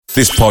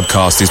This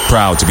podcast is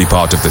proud to be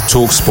part of the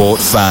TalkSport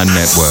Fan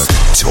Network.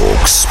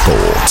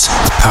 TalkSport.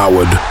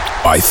 Powered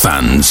by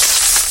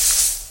fans.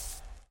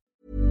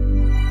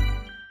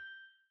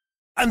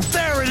 And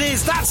there it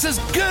is, that's as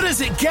good as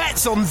it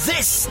gets on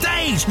this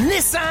stage.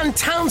 Nissan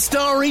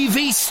Townstar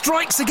EV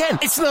strikes again.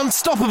 It's an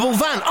unstoppable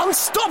van,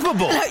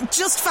 unstoppable.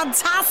 Just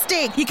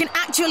fantastic. You can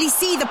actually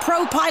see the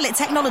ProPilot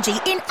technology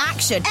in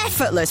action.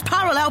 Effortless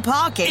parallel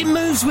parking. It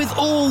moves with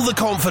all the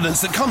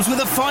confidence that comes with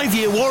a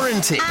 5-year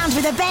warranty. And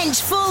with a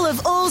bench full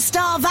of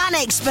all-star van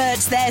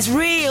experts, there's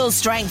real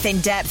strength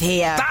in depth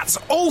here. That's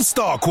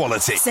all-star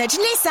quality. Search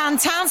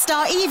Nissan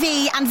Townstar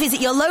EV and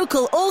visit your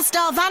local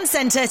all-star van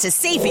centre to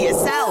see for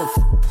yourself.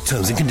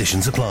 Terms and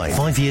conditions apply.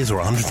 5 years or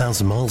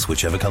 100,000 miles,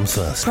 whichever comes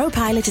first.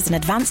 ProPilot is an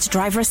advanced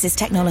driver assist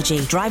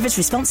technology. Driver's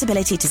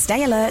responsibility to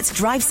stay alert,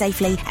 drive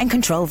safely and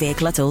control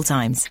vehicle at all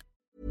times.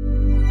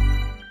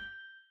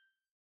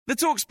 The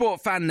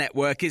TalkSport Fan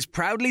Network is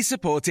proudly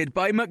supported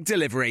by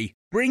McDelivery,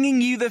 bringing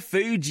you the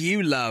food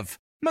you love.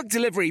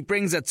 McDelivery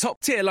brings a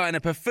top-tier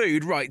lineup of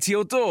food right to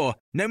your door.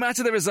 No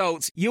matter the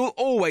result, you'll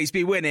always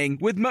be winning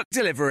with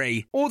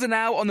McDelivery. Order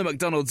now on the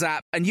McDonald's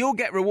app and you'll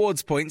get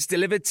rewards points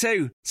delivered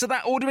too. So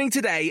that ordering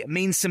today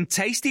means some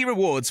tasty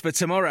rewards for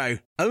tomorrow.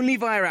 Only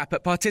via app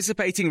at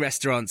participating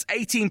restaurants.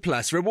 18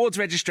 plus. Rewards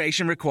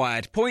registration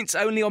required. Points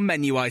only on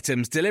menu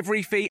items.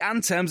 Delivery fee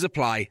and terms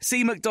apply.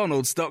 See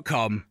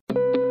mcdonalds.com.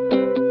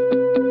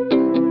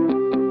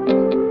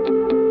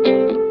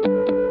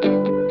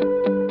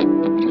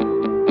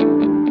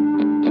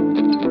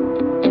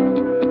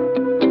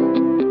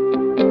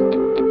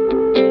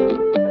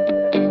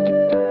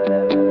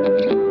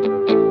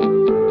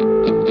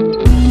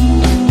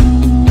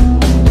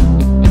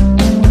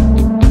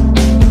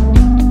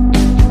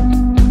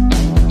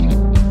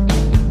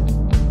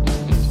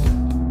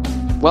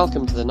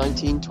 Welcome to the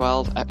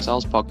 1912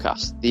 Exiles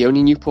podcast, the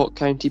only Newport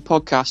County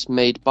podcast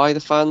made by the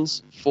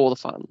fans for the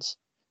fans.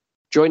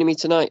 Joining me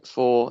tonight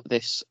for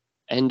this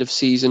end of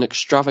season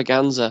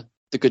extravaganza,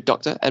 the good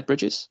doctor, Ed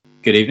Bridges.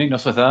 Good evening,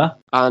 Noswatha.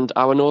 And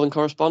our northern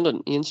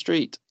correspondent, Ian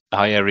Street.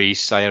 Hiya,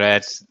 Reese. Hiya,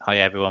 Ed.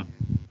 Hiya, everyone.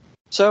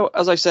 So,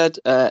 as I said,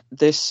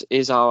 this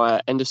is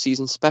our end of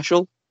season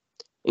special.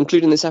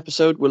 Including this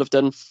episode, we'll have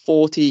done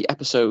 40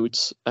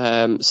 episodes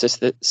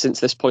since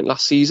this point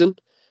last season.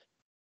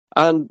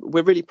 And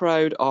we're really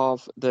proud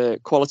of the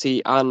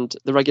quality and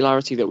the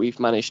regularity that we've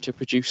managed to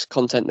produce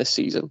content this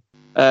season.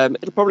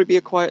 It'll probably be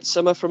a quiet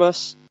summer from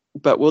us,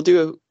 but we'll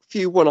do a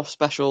few one-off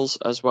specials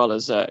as well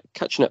as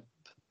catching up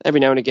every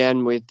now and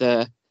again with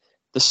the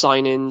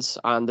sign-ins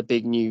and the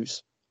big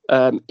news.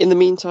 In the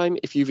meantime,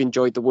 if you've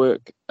enjoyed the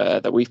work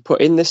that we've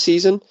put in this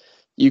season,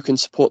 you can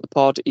support the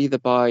pod either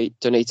by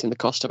donating the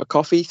cost of a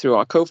coffee through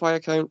our Ko-Fi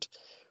account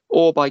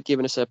or by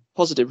giving us a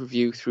positive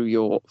review through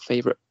your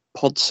favourite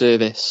pod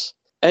service.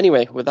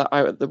 Anyway, with that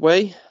out of the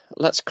way,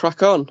 let's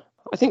crack on.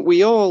 I think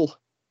we all,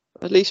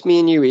 at least me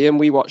and you, Ian,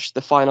 we watched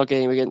the final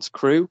game against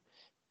Crewe.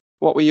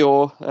 What were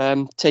your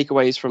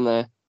takeaways from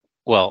there?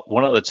 Well,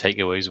 one of the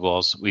takeaways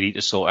was we need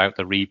to sort out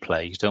the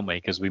replays, don't we?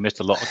 Because we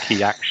missed a lot of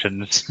key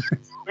actions.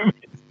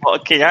 While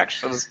they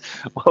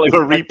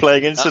were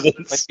replaying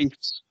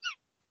incidents.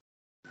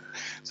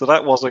 So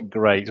that wasn't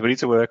great. We need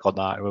to work on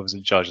that, whoever's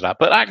in charge of that.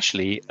 But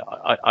actually,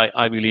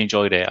 I really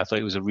enjoyed it. I thought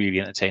it was a really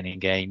entertaining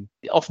game.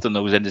 Often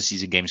those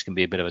end-of-season games can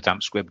be a bit of a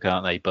damp squib,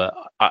 can't they? But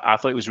I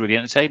thought it was really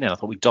entertaining. I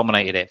thought we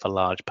dominated it for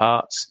large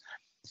parts.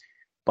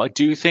 But I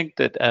do think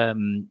that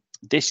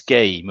this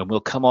game, and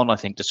we'll come on, I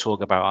think, to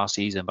talk about our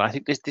season, but I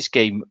think this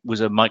game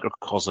was a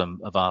microcosm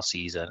of our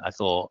season. I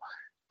thought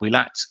we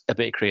lacked a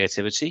bit of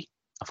creativity.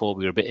 I thought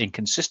we were a bit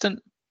inconsistent.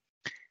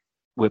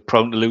 We're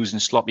prone to losing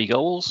sloppy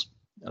goals.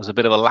 There was a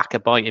bit of a lack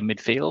of bite in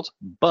midfield,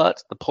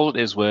 but the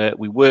positives were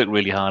we worked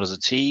really hard as a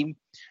team.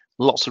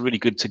 Lots of really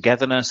good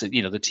togetherness.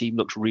 You know, the team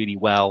looked really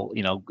well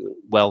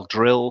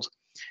drilled,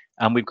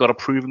 and we've got a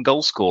proven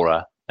goal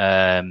scorer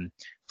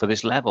for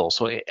this level.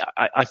 So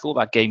I thought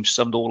that game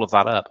summed all of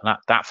that up, and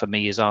that for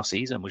me is our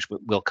season, which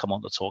we'll come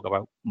on to talk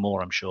about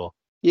more, I'm sure.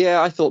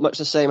 Yeah, I thought much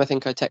the same. I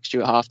think I texted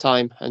you at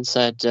half-time and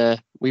said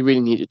we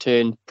really need to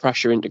turn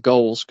pressure into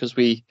goals because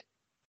we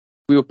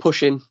were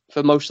pushing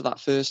for most of that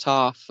first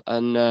half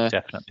and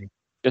definitely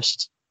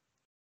just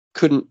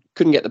couldn't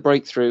get the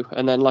breakthrough.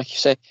 And then, like you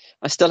say,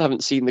 I still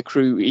haven't seen the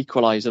Crewe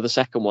equaliser, the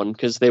second one,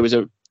 because there was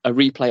a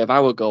replay of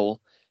our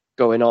goal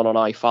going on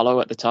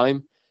iFollow at the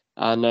time,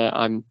 and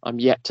I'm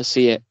yet to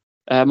see it.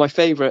 My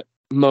favourite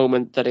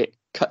moment that it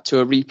cut to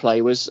a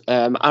replay was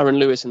Aaron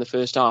Lewis in the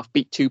first half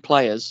beat two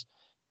players,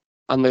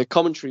 and the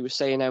commentary was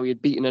saying how he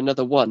had beaten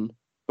another one,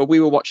 but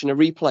we were watching a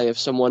replay of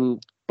someone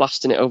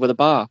blasting it over the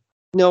bar.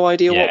 No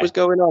idea what was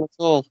going on at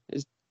all.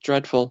 It's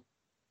dreadful.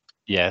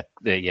 Yeah,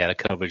 the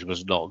coverage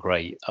was not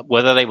great.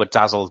 Whether they were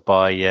dazzled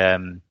by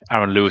Aaron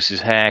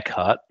Lewis's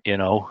haircut,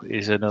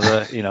 is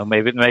another.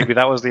 Maybe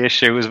that was the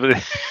issue. Was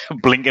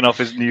blinking off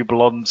his new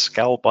blonde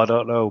scalp. I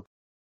don't know.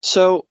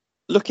 So,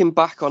 looking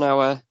back on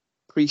our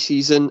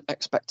pre-season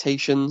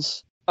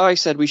expectations, I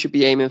said we should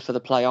be aiming for the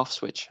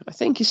playoffs, which I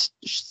think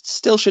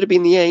still should have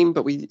been the aim,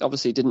 but we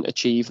obviously didn't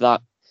achieve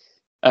that.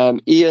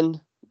 Ian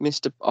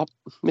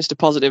Mr.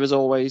 Positive, as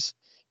always,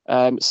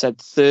 said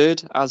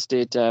third, as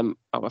did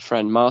our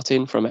friend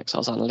Martin from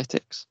Exiles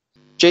Analytics.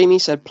 Jamie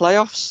said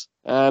playoffs.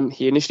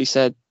 He initially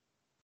said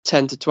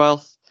 10 to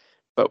 12th,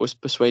 but was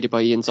persuaded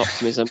by Ian's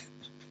optimism.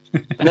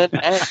 And then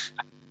Ed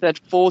said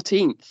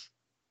 14th.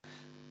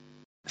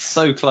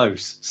 So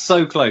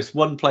close.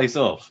 One place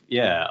off.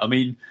 Yeah, I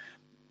mean,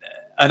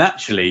 and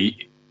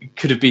actually, it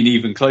could have been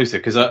even closer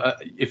because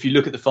if you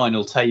look at the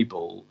final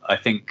table, I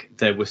think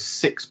there were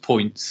 6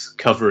 points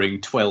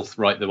covering 12th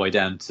right the way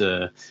down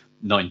to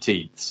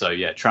 19th. So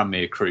yeah,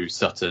 Tranmere, Crewe,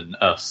 Sutton,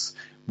 us,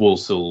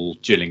 Walsall,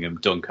 Gillingham,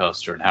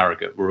 Doncaster and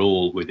Harrogate were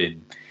all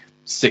within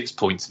 6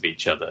 points of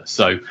each other.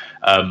 So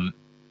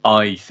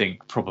I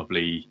think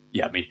probably,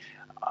 yeah, I mean,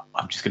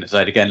 I'm just going to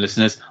say it again,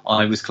 listeners.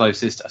 I was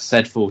closest. I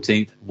said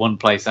 14th, 1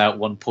 place out,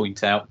 1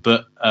 point out.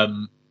 But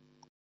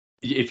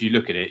if you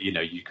look at it,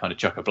 you kind of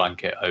chuck a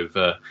blanket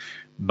over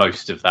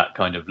most of that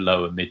kind of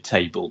lower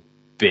mid-table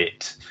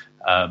bit.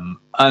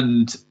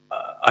 And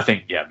I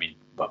think, yeah, I mean,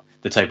 well,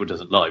 the table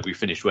doesn't lie. We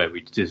finished where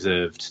we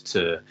deserved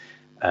to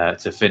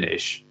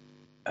finish.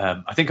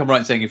 I think I'm right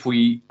in saying if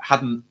we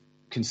hadn't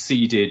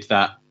conceded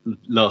that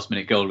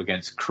last-minute goal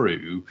against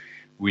Crewe,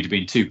 we'd have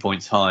been 2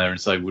 points higher, and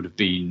so would have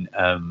been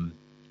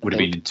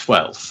in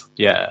 12th.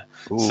 Yeah.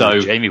 Ooh, so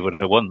Jamie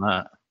wouldn't have won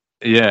that.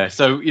 Yeah.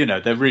 So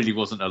there really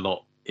wasn't a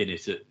lot in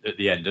it at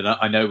the end, and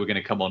I know we're going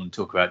to come on and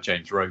talk about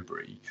James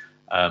Rowberry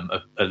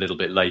a little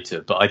bit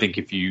later. But I think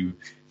if you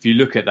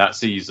look at that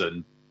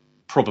season,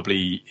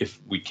 probably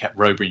if we kept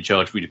Rowberry in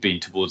charge, we'd have been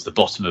towards the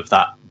bottom of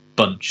that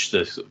bunch, the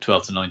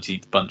 12th to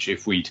 19th bunch.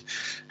 If we'd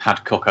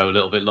had Coco a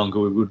little bit longer,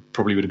 we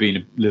would have been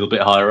a little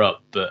bit higher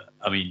up. But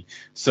I mean,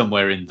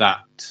 somewhere in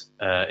that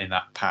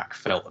pack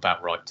felt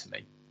about right to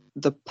me.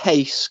 The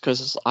pace,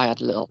 because I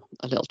had a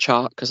little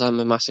chart, because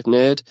I'm a massive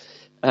nerd,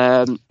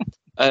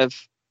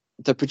 of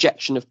the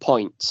projection of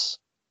points,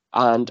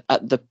 and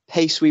at the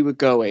pace we were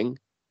going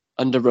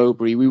under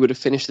Rowberry, we would have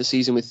finished the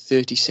season with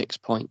 36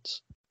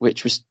 points,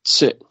 which was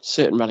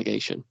certain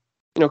relegation.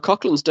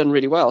 Coughlin's done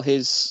really well.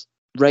 His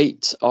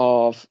rate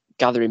of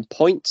gathering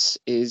points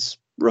is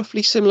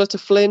roughly similar to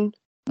Flynn.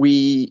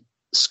 We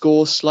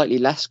score slightly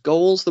less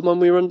goals than when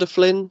we were under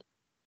Flynn.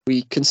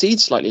 We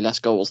concede slightly less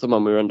goals than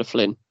when we were under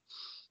Flynn.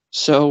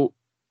 So,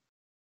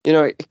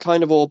 it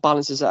kind of all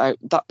balances it out.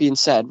 That being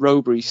said,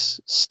 Rowberry's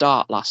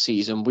start last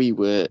season, we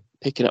were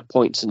picking up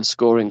points and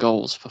scoring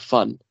goals for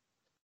fun.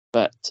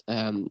 But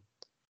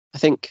I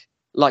think,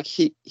 like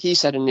he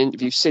said in an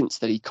interview since,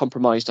 that he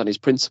compromised on his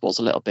principles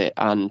a little bit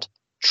and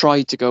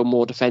tried to go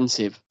more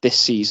defensive this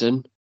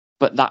season,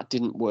 but that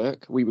didn't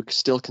work. We were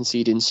still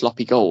conceding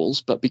sloppy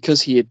goals, but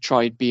because he had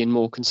tried being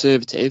more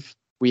conservative,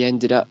 we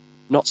ended up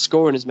not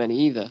scoring as many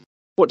either.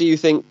 What do you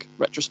think,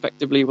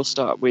 retrospectively? We'll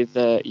start with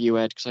you,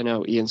 Ed, because I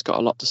know Ian's got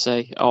a lot to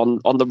say on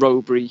the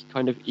Rowberry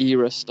kind of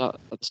era at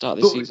the start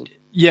of this season.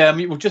 Yeah, I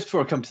mean, well, just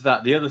before I come to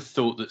that, the other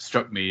thought that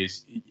struck me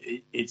is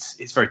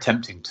it's very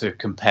tempting to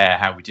compare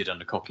how we did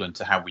under Coughlin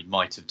to how we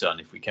might have done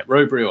if we kept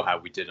Rowberry or how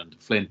we did under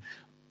Flynn.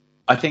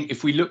 I think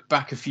if we look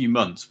back a few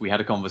months, we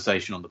had a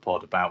conversation on the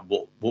pod about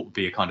what would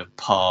be a kind of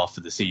par for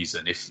the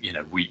season if,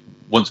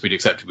 once we'd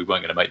accepted we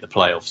weren't going to make the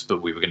playoffs,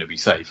 but we were going to be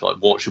safe. Like,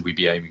 what should we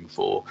be aiming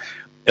for?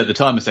 At the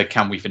time, I said,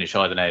 can we finish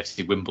higher than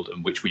AFC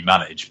Wimbledon, which we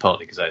managed,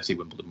 partly because AFC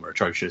Wimbledon were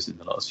atrocious in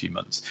the last few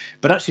months.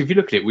 But actually, if you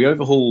look at it, we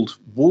overhauled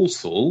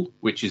Walsall,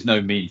 which is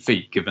no mean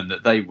feat, given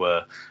that they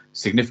were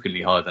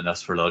significantly higher than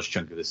us for a large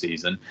chunk of the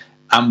season.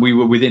 And we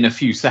were within a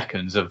few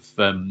seconds of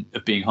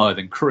being higher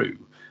than Crewe.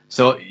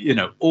 So,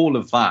 all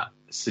of that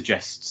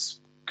suggests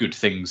good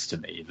things to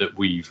me, that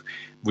we've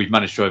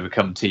managed to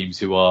overcome teams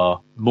who are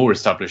more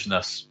established than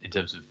us in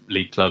terms of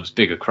league clubs,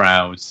 bigger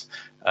crowds,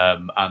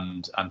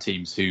 and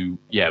teams who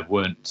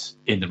weren't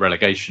in the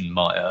relegation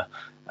mire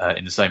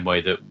in the same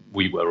way that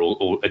we were,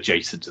 or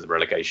adjacent to the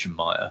relegation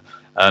mire.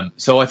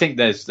 So I think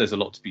there's a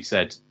lot to be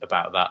said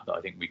about that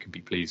I think we can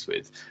be pleased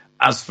with.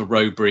 As for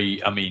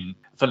Rowberry, I mean,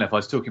 funny enough, I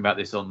was talking about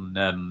this on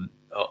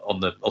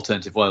the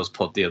Alternative Wales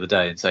pod the other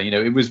day and saying,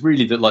 it was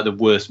really the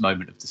worst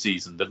moment of the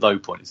season, the low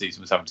point of the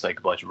season was having to say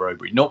goodbye to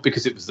Rowberry, not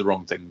because it was the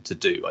wrong thing to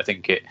do. I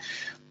think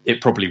it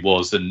probably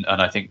was, and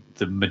I think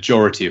the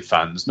majority of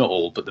fans, not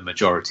all, but the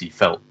majority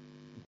felt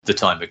the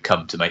time had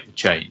come to make the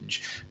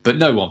change. But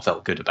no one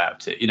felt good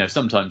about it.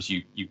 Sometimes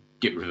you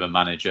get rid of a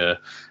manager,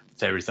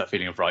 there is that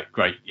feeling of, right,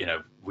 great,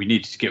 we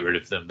needed to get rid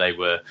of them. They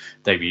were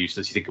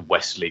useless. You think of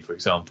Wesley, for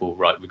example,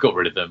 right, we got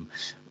rid of them.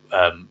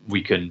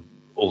 We can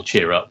all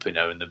cheer up,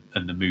 and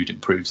the mood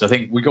improves. I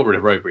think we got rid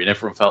of Rowberry and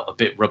everyone felt a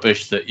bit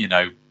rubbish that,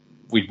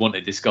 we'd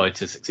wanted this guy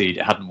to succeed.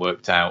 It hadn't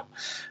worked out.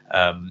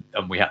 And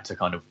we had to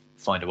kind of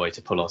find a way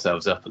to pull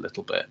ourselves up a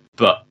little bit.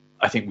 But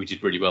I think we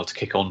did really well to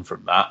kick on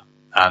from that.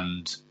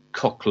 And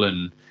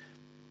Coughlin,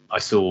 I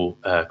saw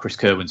Chris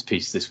Kerwin's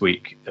piece this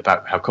week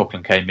about how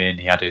Coughlin came in.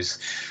 He had his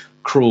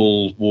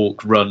crawl,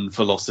 walk, run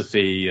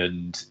philosophy,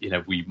 and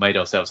we made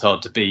ourselves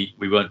hard to beat.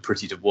 We weren't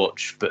pretty to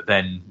watch, but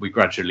then we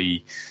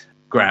gradually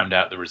ground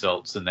out the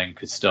results and then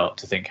could start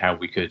to think how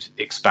we could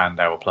expand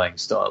our playing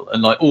style.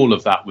 And all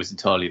of that was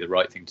entirely the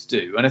right thing to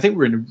do. And I think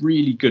we're in a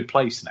really good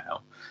place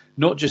now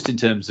not just in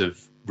terms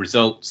of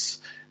results,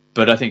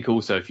 but I think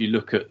also if you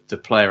look at the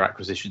player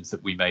acquisitions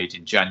that we made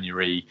in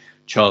January,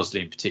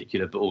 Charsley in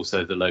particular, but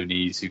also the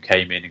loanees who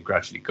came in and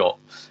gradually got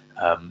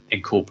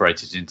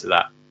incorporated into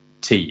that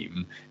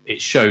team,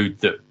 it showed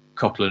that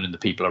Coquelin and the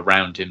people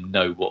around him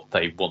know what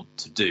they want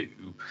to do.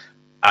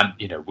 And,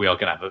 we are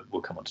going to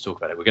we'll come on to talk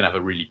about it, we're going to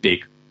have a really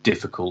big,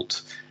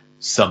 difficult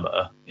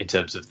summer in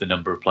terms of the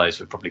number of players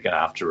we're probably going to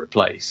have to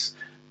replace.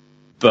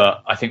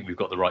 But I think we've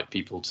got the right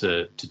people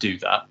to do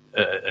that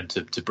and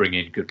to bring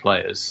in good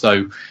players.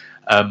 So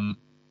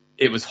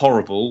it was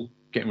horrible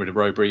getting rid of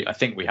Rowberry. I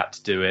think we had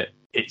to do it.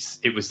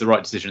 It was the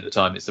right decision at the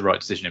time. It's the right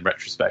decision in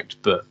retrospect.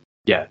 But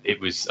yeah,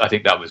 I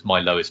think that was my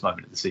lowest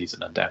moment of the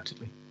season,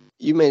 undoubtedly.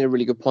 You made a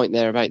really good point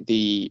there about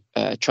the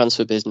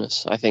transfer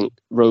business. I think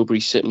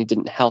Rowberry certainly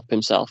didn't help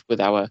himself with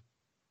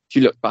if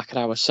you look back at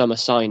our summer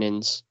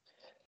signings,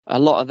 a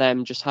lot of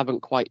them just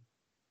haven't quite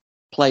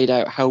played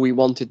out how we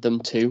wanted them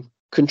to.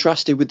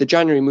 Contrasted with the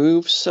January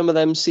moves, some of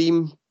them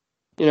seem,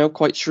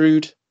 quite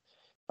shrewd.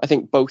 I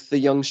think both the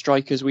young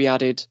strikers we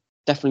added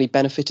definitely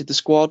benefited the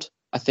squad.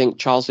 I think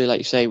Charsley, like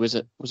you say, was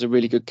a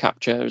really good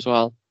capture as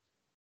well.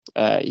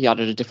 He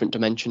added a different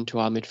dimension to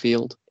our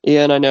midfield.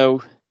 Ian, I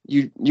know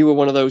you were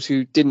one of those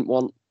who didn't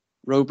want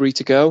Rowberry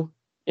to go.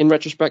 In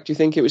retrospect, do you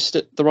think it was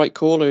the right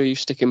call, or are you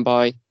sticking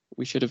by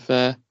we should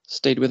have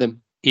stayed with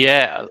him?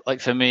 Yeah, like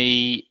for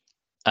me,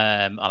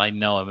 and I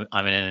know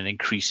I'm in an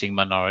increasing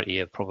minority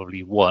of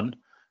probably one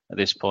at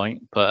this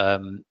point,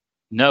 but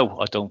no,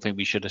 I don't think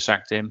we should have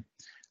sacked him.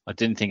 I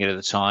didn't think it at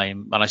the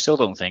time, and I still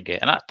don't think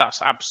it. And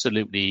that's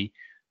absolutely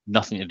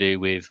nothing to do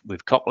with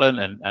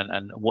Coquelin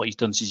and what he's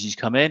done since he's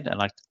come in.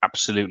 And I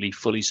absolutely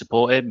fully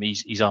support him.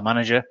 He's our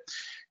manager.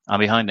 I'm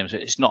behind him. So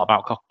it's not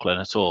about Coquelin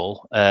at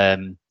all.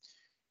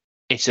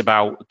 It's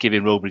about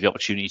giving Rowberry the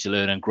opportunity to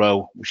learn and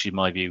grow, which in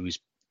my view is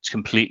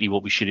completely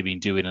what we should have been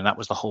doing. And that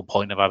was the whole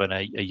point of having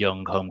a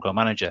young homegrown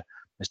manager.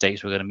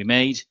 Mistakes were going to be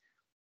made.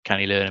 Can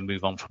he learn and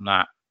move on from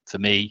that? For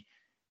me,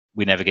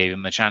 we never gave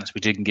him a chance.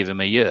 We didn't give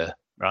him a year,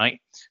 right?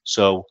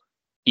 So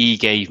he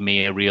gave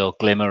me a real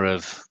glimmer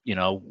of,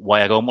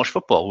 why I go and watch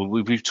football.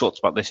 We've talked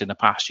about this in the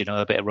past,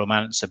 a bit of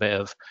romance, a bit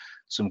of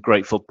some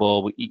great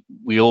football.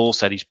 We all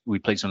said we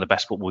played some of the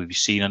best football we've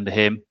seen under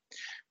him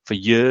for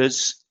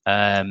years.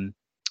 And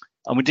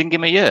we didn't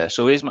give him a year.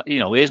 So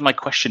here's my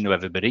question to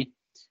everybody.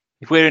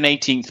 If we're in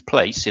 18th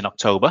place in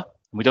October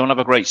and we don't have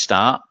a great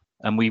start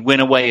and we win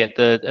away at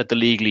the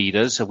league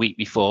leaders a week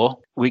before,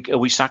 are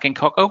we sacking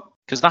Coco?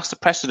 Because that's the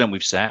precedent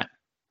we've set.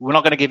 We're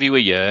not going to give you a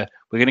year.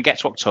 We're going to get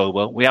to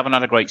October. We haven't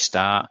had a great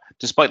start.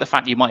 Despite the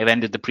fact you might have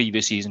ended the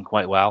previous season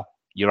quite well,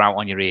 you're out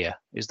on your ear.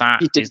 He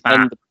didn't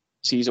end the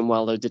season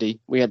well, though, did he?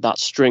 We had that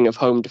string of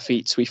home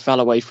defeats. We fell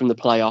away from the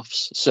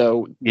playoffs.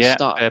 So yeah,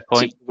 fair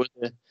point. Was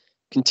a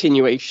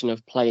continuation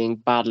of playing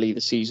badly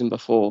the season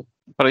before.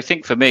 But I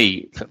think for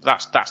me,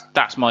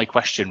 that's my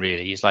question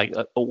really. Is like,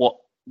 at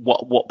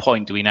what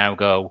point do we now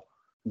go,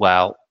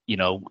 well,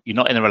 you're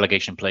not in the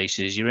relegation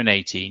places. You're in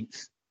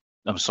 18th.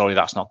 I'm sorry,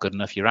 that's not good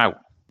enough. You're out.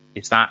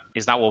 Is that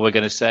what we're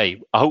going to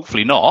say?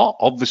 Hopefully not,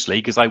 obviously,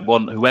 because I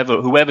want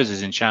whoever's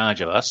is in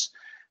charge of us,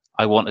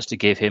 I want us to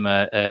give him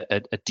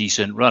a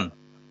decent run.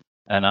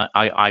 And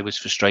I was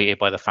frustrated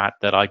by the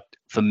fact that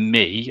for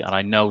me, and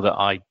I know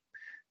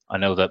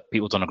that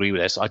people don't agree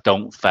with this. I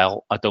don't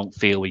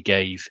feel we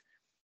gave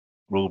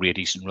Rowberry a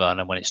decent run,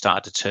 and when it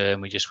started to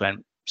turn, we just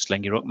went,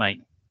 sling your up,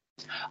 mate.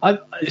 I'm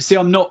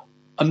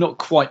not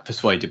quite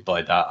persuaded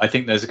by that. I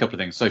think there's a couple of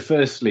things. So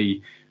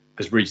firstly,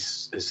 as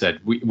Reece has said,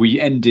 we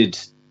ended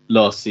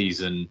last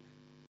season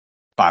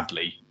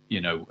badly,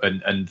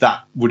 and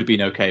that would have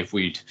been okay if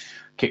we'd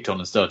kicked on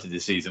and started the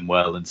season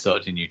well and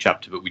started a new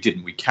chapter, but we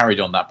didn't. We carried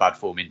on that bad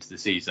form into the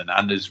season.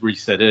 And as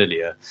Reece said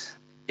earlier,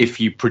 if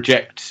you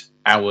project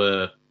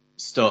our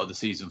start of the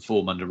season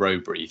form under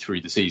Rowberry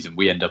through the season,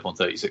 we end up on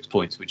 36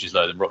 points, which is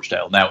lower than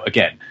Rochdale. Now,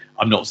 again,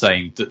 I'm not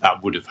saying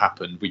that would have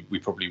happened. We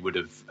probably would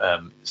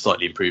have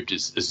slightly improved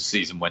as the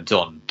season went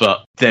on.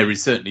 But there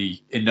is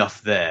certainly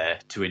enough there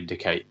to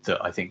indicate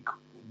that I think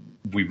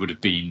we would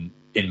have been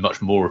in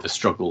much more of a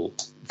struggle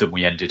than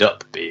we ended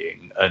up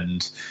being.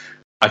 And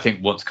I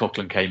think once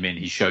Coquelin came in,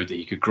 he showed that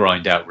he could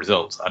grind out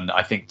results. And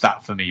I think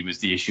that, for me, was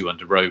the issue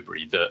under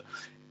Rowberry, that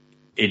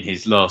in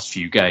his last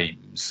few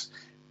games,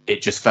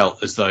 it just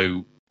felt as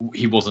though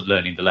he wasn't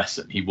learning the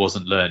lesson. He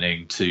wasn't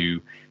learning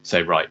to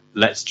say, right,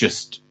 let's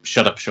just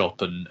shut up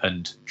shop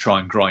and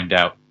try and grind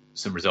out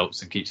some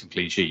results and keep some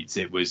clean sheets.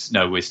 It was,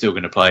 no, we're still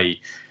going to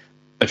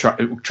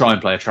try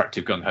and play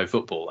attractive gung-ho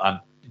football. And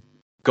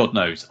God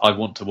knows, I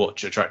want to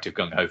watch attractive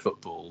gung-ho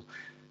football.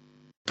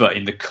 But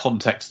in the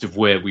context of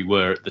where we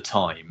were at the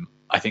time,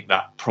 I think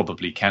that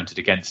probably counted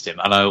against him.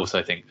 And I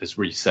also think, as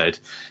Reece said,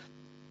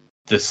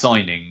 the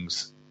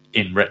signings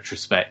in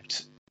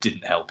retrospect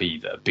didn't help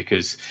either,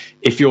 because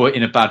if you're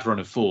in a bad run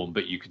of form,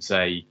 but you can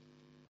say,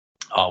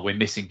 we're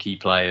missing key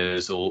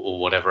players or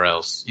whatever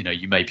else,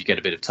 you maybe get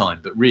a bit of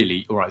time. But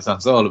really, all right,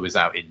 Zanzala was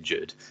out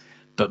injured,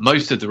 but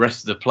most of the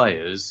rest of the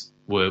players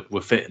were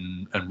fit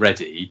and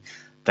ready.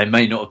 they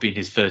may not have been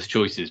his first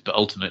choices, but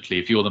ultimately,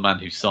 if you're the man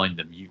who signed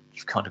them,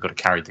 you've kind of got to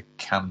carry the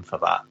can for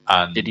that.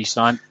 And Did he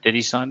sign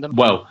them?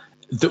 Well,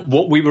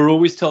 what we were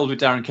always told with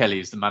Darren Kelly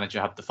is the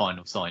manager had the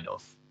final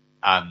sign-off.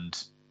 And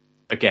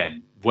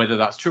again, whether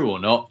that's true or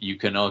not, you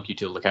can argue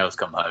till the cows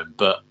come home.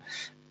 But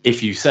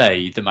if you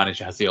say the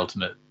manager has the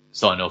ultimate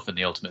sign-off and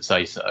the ultimate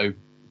say-so,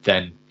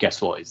 then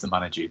guess what? It's the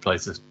manager who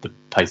pays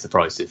the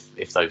price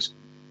if those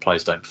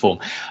players don't perform.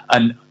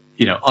 And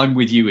I'm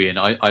with you, Ian.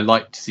 I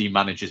like to see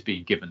managers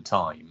being given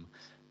time.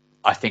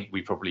 I think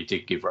we probably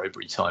did give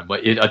Robbery time. I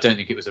don't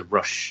think it was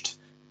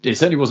it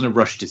certainly wasn't a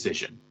rushed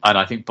decision. And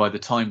I think by the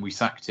time we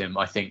sacked him,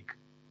 I think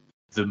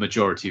the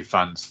majority of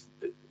fans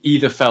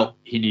either felt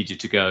he needed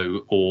to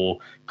go or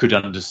could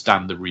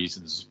understand the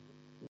reasons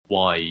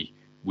why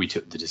we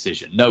took the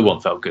decision. No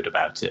one felt good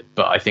about it,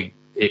 but I think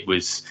it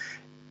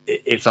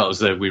felt as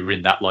though we were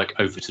in that like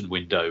Overton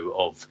window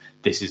of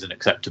this is an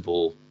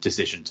acceptable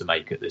decision to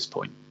make at this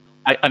point.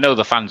 I know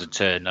the fans had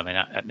turned. I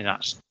mean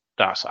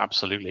that's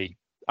absolutely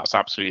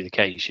the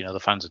case. The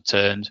fans had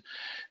turned,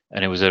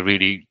 and it was a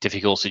really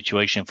difficult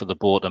situation for the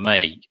board to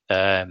make.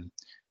 And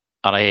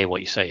I hear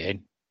what you're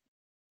saying.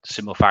 The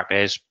simple fact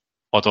is,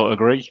 I don't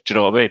agree. Do you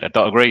know what I mean? I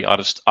don't agree.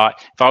 If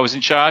I was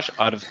in charge,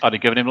 I'd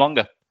have given him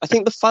longer. I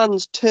think the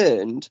fans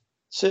turned.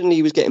 Certainly,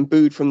 he was getting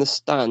booed from the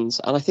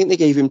stands, and I think they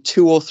gave him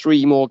 2 or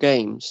 3 more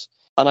games.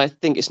 And I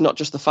think it's not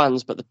just the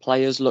fans, but the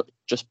players looked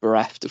just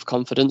bereft of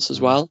confidence as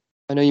well.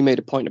 I know you made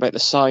a point about the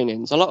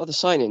signings. A lot of the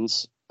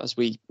signings, as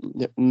we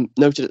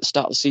noted at the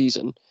start of the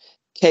season,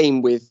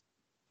 came with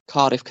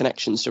Cardiff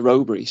connections to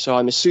Robbery. So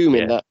I'm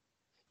assuming that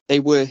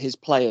they were his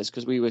players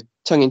because we were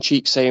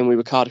tongue-in-cheek saying we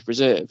were Cardiff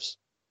reserves.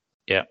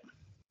 Yeah.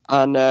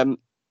 And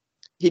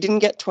he didn't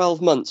get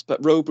 12 months,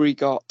 but Robbery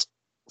got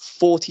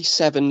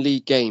 47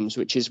 league games,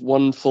 which is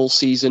 1 full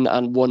season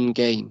and 1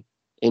 game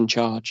in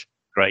charge.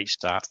 Great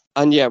start.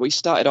 And we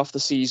started off the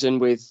season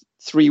with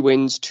 3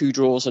 wins, 2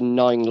 draws and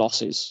 9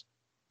 losses.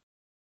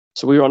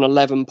 So we were on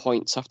 11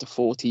 points after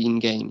 14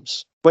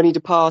 games. When he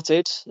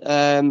departed,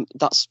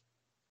 that's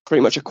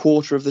pretty much a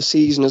quarter of the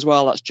season as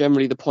well. That's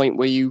generally the point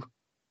where you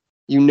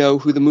know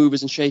who the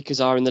movers and shakers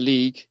are in the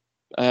league.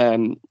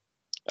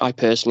 I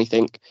personally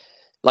think,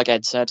 like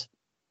Ed said,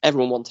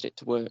 everyone wanted it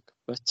to work,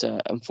 but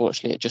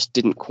unfortunately it just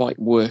didn't quite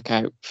work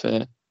out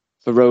for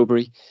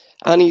Robbery.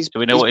 And do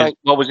we know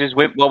what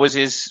was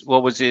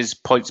his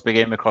points per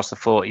game across the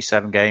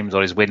 47 games,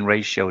 or his win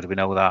ratio? Do we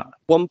know that?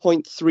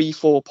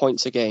 1.34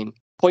 points a game.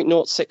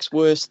 0.06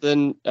 worse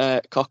than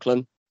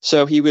Coughlan.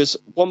 So he was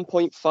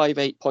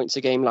 1.58 points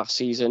a game last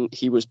season.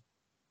 He was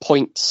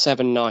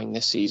 0.79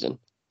 this season.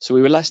 So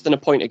we were less than a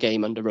point a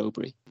game under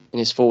Robbery in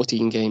his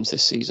 14 games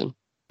this season.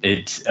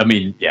 It's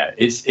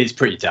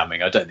pretty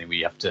damning. I don't think we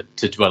have to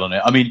dwell on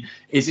it. I mean,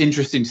 it's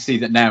interesting to see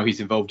that now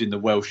he's involved in the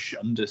Welsh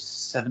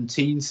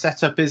under-17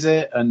 setup, is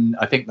it? And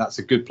I think that's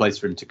a good place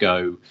for him to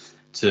go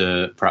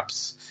to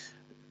perhaps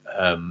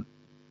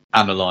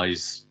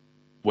analyse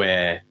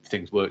where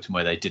things worked and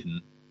where they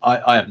didn't.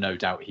 I have no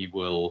doubt he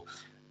will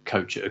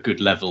coach at a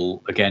good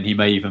level again. He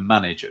may even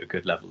manage at a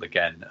good level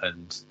again,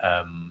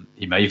 and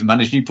he may even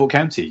manage Newport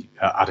County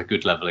at a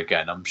good level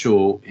again. I'm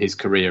sure his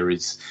career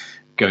is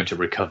going to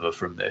recover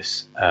from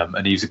this,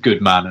 and he's a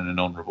good man and an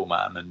honourable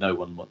man, and no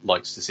one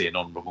likes to see an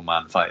honourable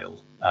man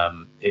fail.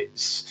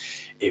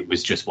 It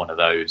was just one of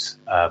those,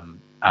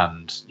 and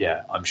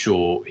I'm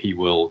sure he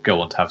will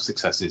go on to have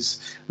successes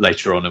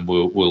later on, and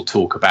we'll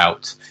talk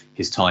about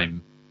his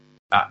time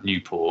at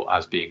Newport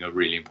as being a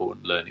really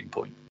important learning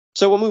point.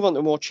 So we'll move on to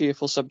a more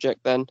cheerful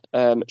subject then.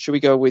 Should we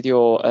go with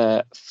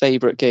your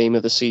favourite game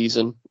of the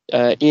season?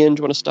 Ian, do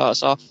you want to start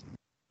us off?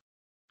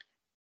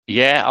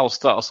 Yeah, I'll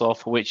start us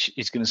off, which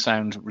is going to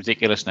sound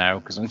ridiculous now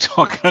because I'm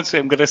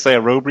going to say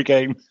a Robbery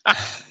game.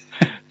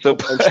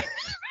 but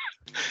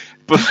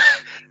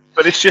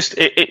it's just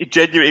it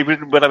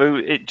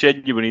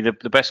genuinely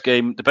the best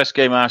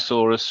game I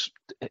saw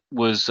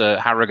was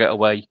Harrogate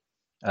away.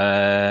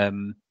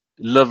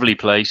 Lovely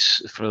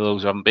place for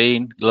those who haven't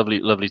been.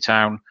 Lovely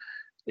town.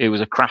 It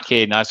was I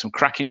had some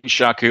cracking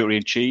charcuterie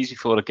and cheese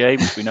before the game,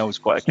 which we know was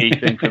quite a key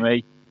thing for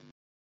me.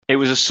 It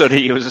was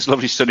a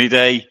lovely sunny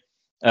day.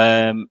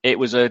 It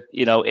was and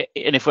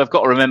if we've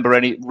got to remember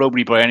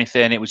Robbery by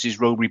anything, it was his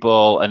Robbery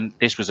ball, and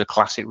this was a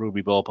classic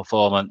Robbery ball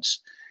performance.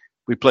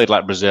 We played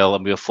like Brazil,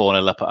 and we were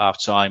 4-0 up at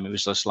half time. It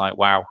was just like,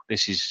 wow,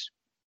 this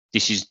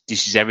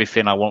is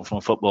everything I want from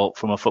a football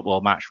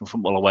match, from a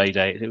football away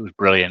day. It was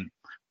brilliant.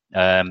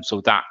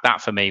 So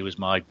that for me was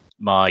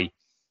my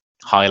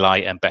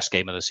highlight and best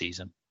game of the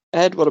season.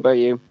 Ed, what about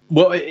you?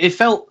 Well, it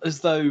felt as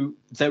though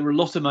there were a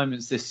lot of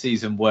moments this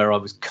season where I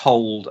was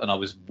cold and I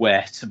was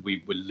wet and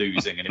we were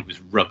losing and it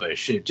was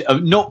rubbish.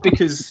 Not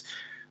because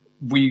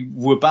we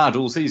were bad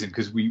all season,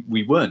 because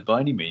we weren't by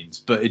any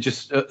means, but it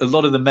just a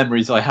lot of the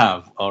memories I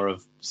have are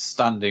of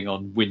standing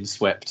on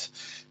windswept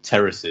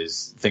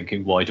terraces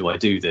thinking, why do I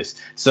do this?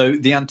 So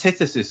the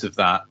antithesis of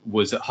that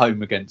was at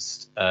home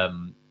against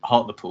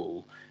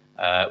Hartlepool,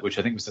 which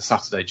I think was the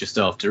Saturday just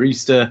after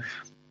Easter.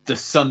 The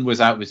sun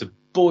was out. It was a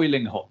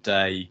boiling hot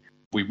day.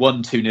 We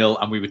won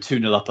 2-0 and we were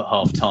 2-0 up at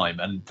half time.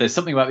 And there's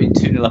something about being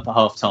 2-0 up at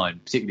half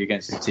time, particularly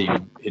against a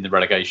team in the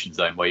relegation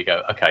zone, where you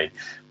go, okay,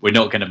 we're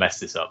not going to mess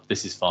this up.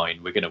 This is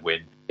fine. We're going to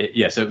win.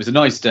 So it was a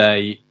nice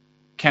day.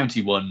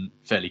 County won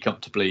fairly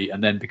comfortably,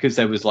 and then because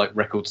there was like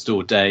record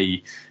store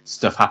day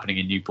stuff happening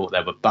in Newport,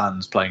 there were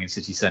bands playing in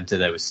city centre,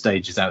 there were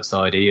stages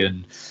outside.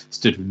 Ian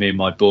stood with me and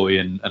my boy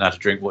and had a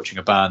drink watching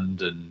a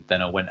band, and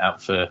then I went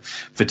out for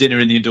dinner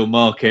in the indoor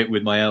market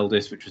with my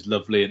eldest, which was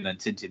lovely, and then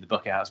Tinty in the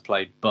Bucket House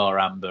played Bar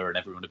Amber, and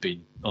everyone had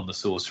been on the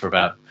sauce for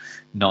about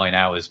 9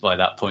 hours by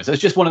that point. So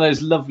it's just one of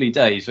those lovely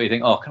days where you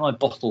think, oh, can I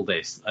bottle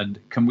this, and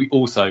can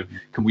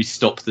we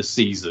stop the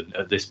season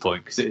at this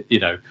point, because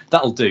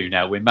that'll do.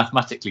 Now we're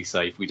mathematically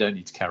safe, we don't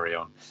need to carry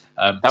on.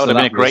 That would have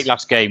been a great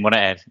last game,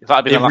 wouldn't it, Ed? If that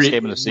had been the last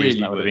game of the season, really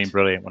that would have been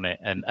brilliant, wouldn't it?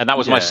 And that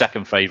was my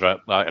second favourite.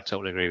 I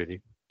totally agree with you.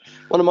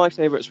 One of my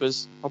favourites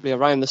was probably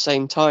around the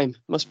same time.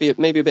 Must be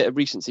maybe a bit of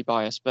recency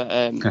bias, but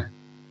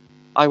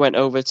I went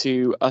over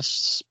to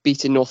us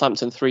beating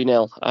Northampton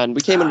 3-0, and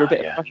we came under a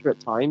bit of pressure at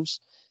times,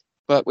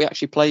 but we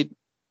actually played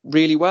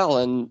really well.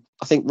 And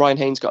I think Ryan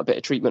Haynes got a bit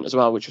of treatment as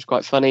well, which was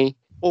quite funny.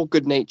 All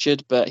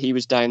good-natured, but he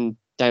was down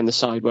the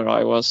side where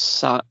I was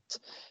sat.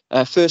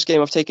 First game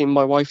I've taken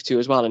my wife to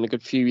as well in a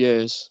good few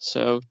years,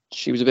 so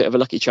she was a bit of a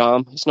lucky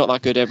charm. It's not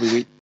that good every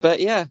week, but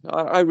yeah,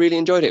 I really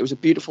enjoyed it. It was a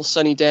beautiful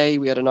sunny day.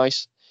 We had a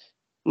nice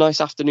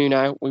afternoon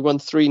out. We won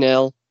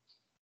 3-0.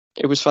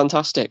 It was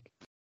fantastic.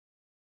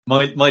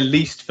 My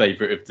least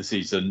favourite of the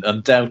season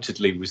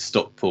undoubtedly was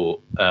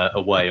Stockport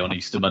away on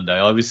Easter Monday.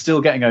 I was still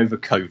getting over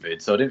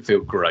COVID, so I didn't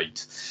feel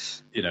great.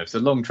 It's a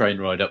long train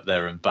ride up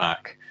there and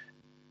back.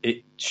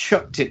 It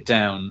chucked it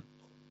down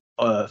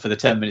for the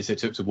 10 minutes it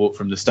took to walk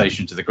from the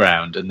station to the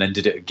ground, and then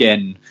did it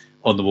again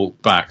on the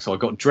walk back. So I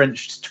got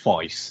drenched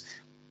twice.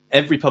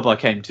 Every pub I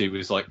came to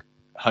was like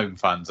home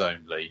fans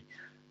only,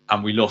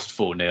 and we lost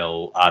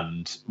 4-0,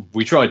 and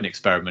we tried an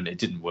experiment. It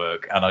didn't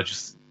work, and I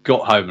just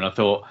got home and I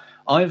thought,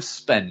 I have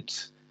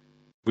spent,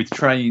 with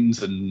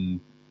trains and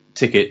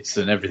tickets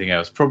and everything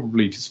else,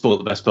 probably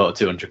spoiled the best part of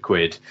 200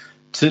 quid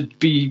to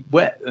be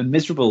wet and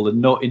miserable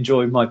and not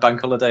enjoy my bank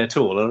holiday at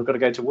all. And I've got to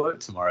go to work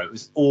tomorrow. It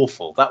was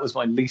awful. That was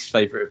my least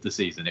favourite of the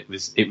season. It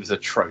was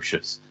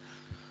atrocious.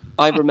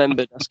 I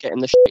remembered us getting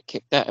the shit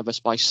kicked out of us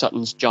by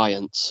Sutton's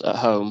Giants at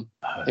home.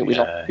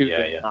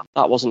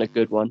 That wasn't a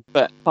good one.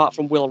 But apart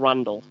from Will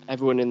Randall,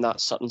 everyone in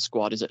that Sutton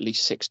squad is at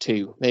least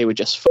 6'2". They were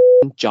just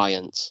f***ing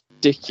giants.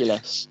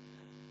 Ridiculous.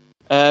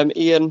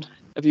 Ian,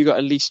 have you got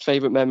a least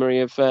favourite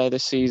memory of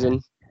this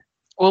season?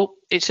 Well,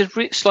 it's a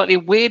slightly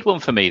weird one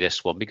for me,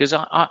 this one, because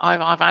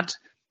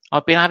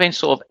I've been having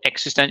sort of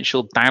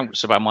existential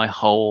doubts about my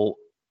whole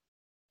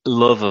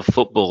love of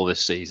football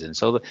this season.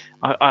 So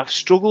I've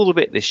struggled a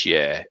bit this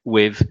year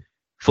with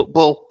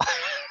football.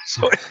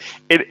 So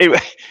in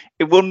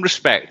one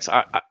respect,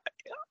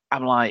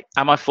 I'm like,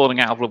 am I falling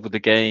out of love with the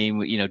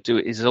game?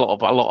 Is a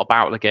lot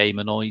about the game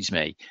annoys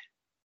me,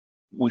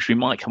 which we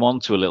might come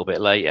on to a little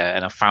bit later.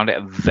 And I found it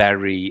a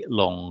very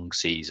long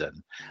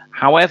season.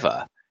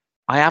 However,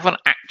 I haven't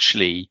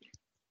actually,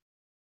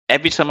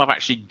 every time I've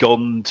actually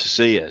gone to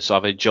see it, so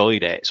I've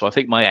enjoyed it. So I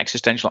think my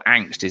existential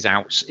angst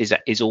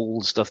is all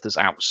the stuff that's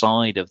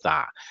outside of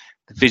that.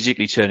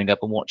 Physically turning up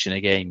and watching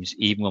the games,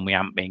 even when we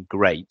haven't been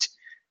great,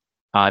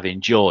 I've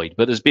enjoyed.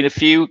 But there's been a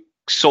few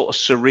sort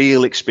of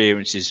surreal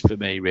experiences for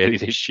me really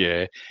this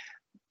year.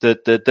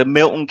 The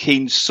Milton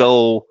Keynes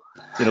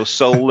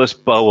soulless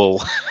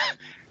bowl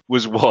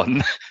was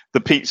one.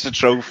 The pizza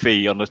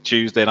trophy on a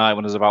Tuesday night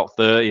when there's about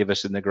 30 of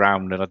us in the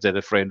ground, and I did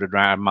a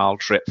 300-mile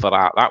trip for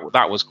that.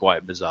 That was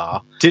quite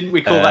bizarre. Didn't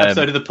we call that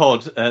episode of the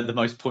pod the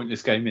most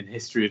pointless game in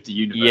history of the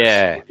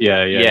universe?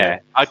 Yeah.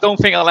 I don't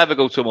think I'll ever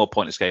go to a more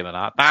pointless game than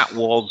that. That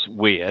was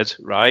weird,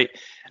 right?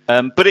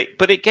 But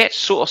it gets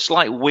sort of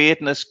slight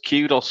weirdness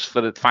kudos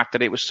for the fact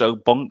that it was so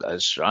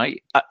bonkers,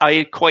 right?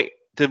 I quite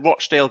the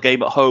Rochdale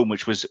game at home,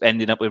 which was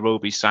ending up with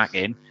Roby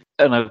sacking,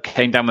 and I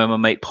came down with my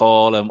mate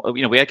Paul, and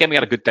we had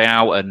a good day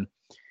out, and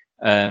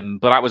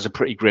but that was a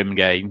pretty grim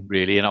game,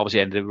 really, and obviously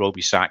ended with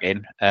Roby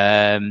sacking.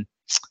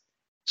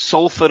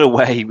 Salford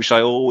away, which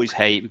I always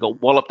hate. We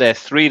got walloped there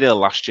 3-0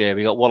 last year.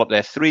 We got walloped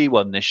there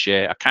 3-1 this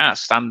year. I can't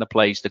stand the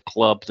place, the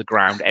club, the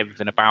ground,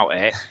 everything about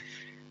it.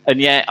 And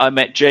yet I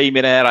met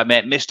Jamie there, I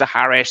met Mr.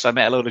 Harris, I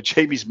met a load of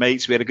Jamie's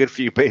mates. We had a good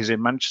few beers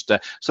in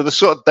Manchester. So the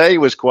sort of day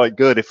was quite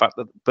good, but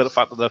the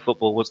fact that the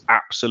football was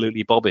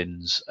absolutely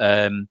bobbins.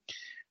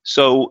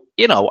 So,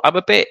 I'm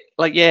a bit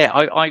like,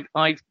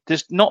 I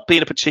there's not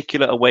been a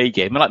particular away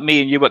game. Like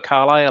me and you at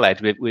Carlisle,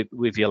 Ed,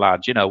 with your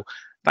lad,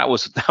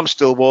 I'm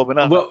still warming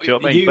up. Well, do you know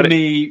what I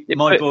mean?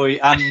 My boy,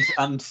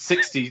 and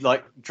 60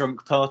 like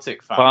drunk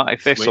Partick fans.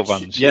 Partick Thistle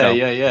fans.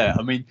 Yeah.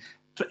 I mean,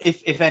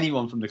 if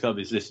anyone from the club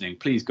is listening,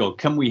 please God,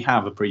 can we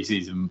have a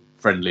pre-season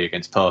friendly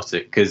against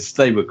Partick? Because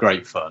they were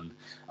great fun,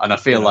 and I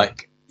feel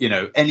like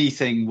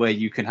anything where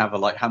you can have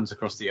a hands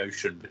across the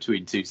ocean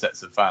between two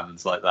sets of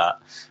fans like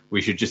that,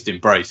 we should just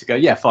embrace. Go,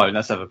 yeah, fine,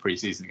 let's have a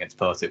pre-season against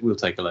Partick. We'll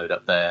take a load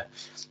up there.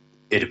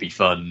 It'll be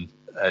fun,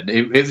 and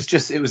it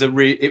was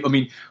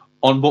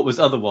on what was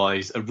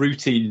otherwise a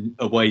routine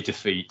away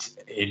defeat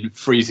in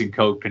freezing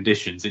cold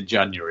conditions in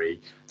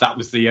January, that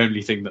was the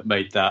only thing that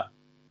made that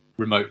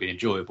remotely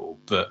enjoyable.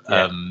 But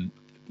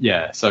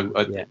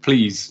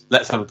please,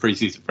 let's have a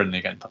pre-season friendly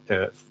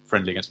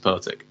against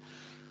Partick.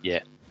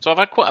 Yeah. So I've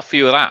had quite a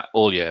few of that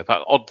all year. I've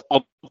had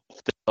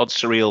odd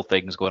surreal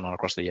things going on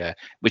across the year,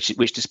 which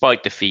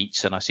despite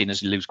defeats, and I've seen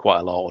us lose quite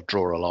a lot or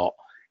draw a lot,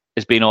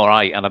 it's been all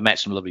right. And I've met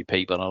some lovely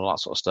people and all that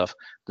sort of stuff.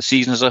 The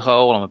season as a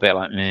whole, I'm a bit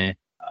like, meh.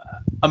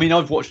 I mean,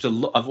 I've watched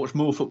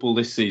more football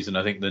this season,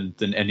 I think,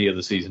 than any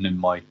other season in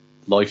my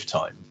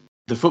lifetime.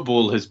 The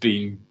football has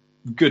been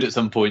good at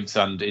some points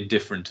and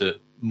indifferent at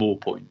more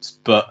points,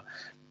 but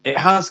it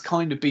has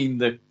kind of been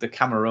the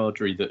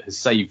camaraderie that has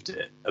saved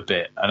it a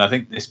bit. And I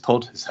think this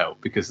pod has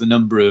helped because the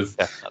number of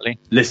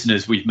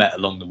listeners we've met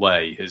along the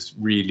way has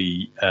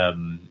really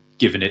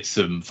given it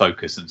some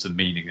focus and some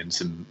meaning and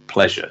some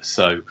pleasure.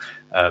 So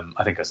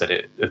I think I said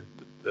it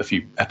a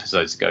few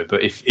episodes ago,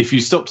 but if you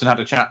stopped and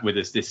had a chat with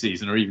us this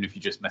season, or even if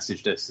you just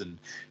messaged us and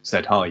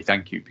said hi,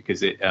 thank you,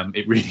 because it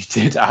really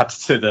did add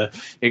to the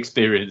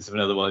experience of an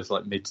otherwise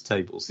like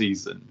mid-table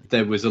season.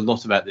 There was a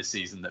lot about this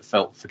season that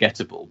felt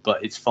forgettable,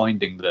 but it's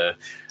finding the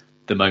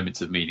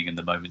moments of meaning and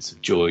the moments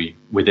of joy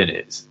within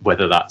it,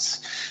 whether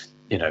that's,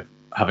 you know,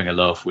 having a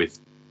laugh with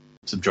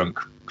some drunk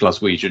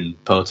Glaswegian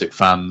Partick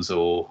fans,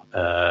 or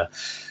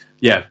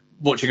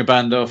watching a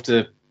band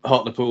after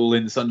Hartlepool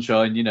in the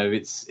sunshine. You know,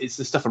 it's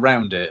the stuff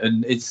around it,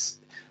 and it's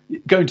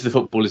going to the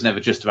football is never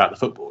just about the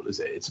football, is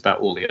it? It's about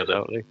all the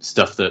other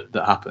stuff that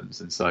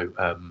happens. And so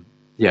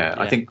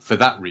I think for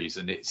that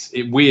reason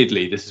it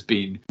weirdly, this has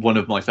been one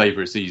of my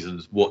favourite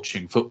seasons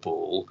watching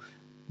football,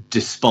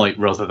 despite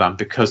rather than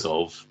because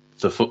of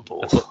the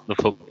football. The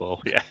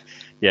football,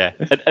 yeah.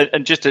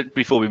 And just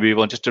before we move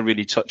on, just to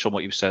really touch on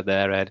what you've said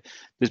there, Ed,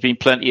 there's been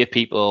plenty of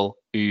people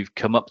who've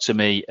come up to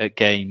me at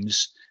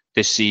games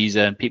this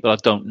season, people I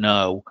don't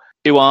know,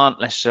 who aren't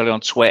necessarily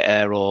on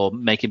Twitter or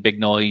making big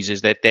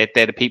noises. They're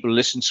the people who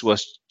listen to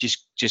us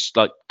just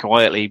like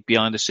quietly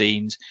behind the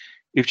scenes,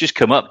 who've just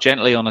come up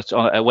gently on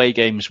away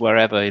games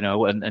wherever, you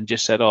know, and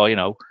just said, oh, you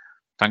know,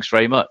 thanks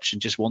very much,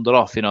 and just wandered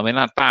off. You know, I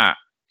mean, that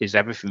is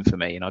everything for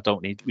me. You know,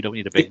 we don't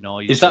need a big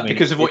noise. Is that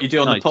because of what you do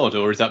on the pod,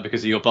 or is that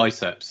because of your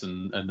biceps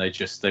and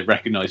they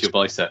recognise your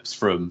biceps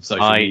from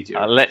social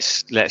media?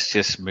 Let's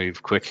just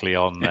move quickly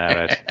on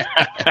there,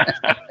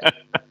 Ed.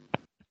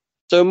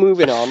 So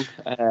moving on,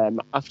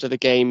 after the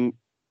game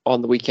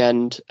on the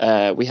weekend,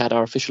 we had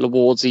our official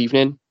awards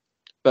evening,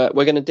 but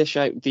we're going to dish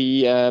out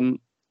the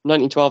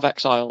 1912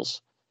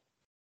 Exiles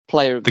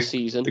Player of the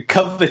Season. The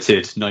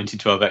coveted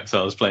 1912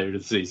 Exiles Player of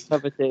the Season.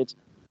 Coveted.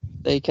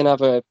 They can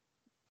have a...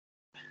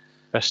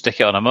 Let's stick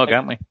it on a mug,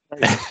 aren't we?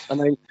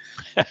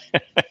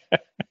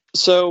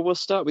 So we'll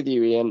start with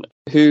you, Ian.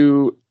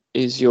 Who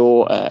is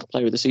your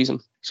Player of the Season?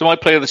 So my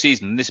Player of the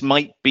Season, there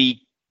might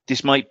be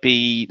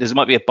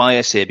a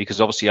bias here because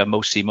obviously I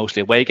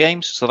mostly away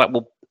games, so that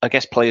will, I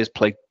guess, players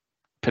play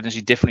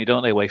potentially differently,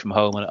 don't they, away from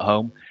home and at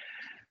home.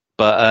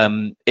 But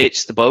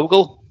it's the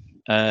Bogle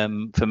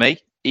for me.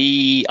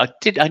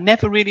 I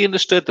never really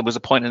understood. There was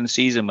a point in the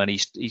season when he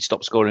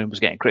stopped scoring and was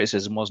getting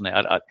criticism, wasn't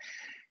it?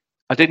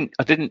 I didn't,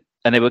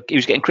 and he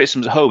was getting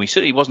criticisms at home. He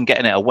certainly wasn't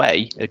getting it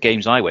away at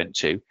games I went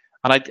to.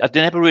 And I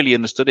never really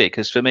understood it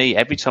because for me,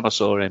 every time I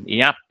saw him,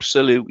 he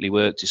absolutely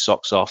worked his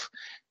socks off.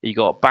 He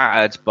got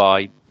battered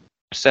by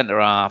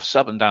centre half,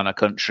 up and down a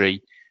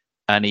country,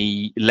 and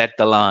he led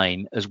the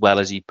line as well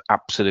as he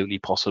absolutely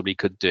possibly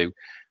could do.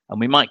 And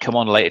we might come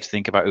on later to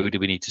think about who do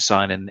we need to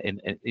sign in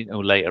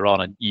later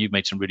on. And you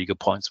made some really good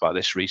points about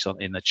this, Reece,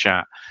 in the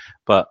chat.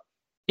 But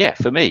yeah,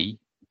 for me,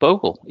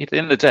 Bogle. At the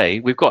end of the day,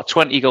 we've got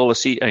 20 goal a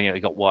season. You know,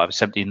 he got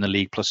 17 in the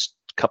league plus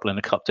a couple in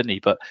the cup, didn't he?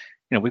 But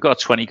you know, we've got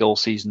a 20 goal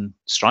season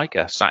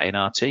striker sat in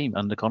our team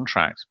under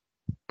contract.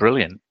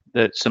 Brilliant.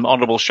 There's some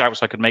honourable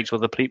shouts I could make to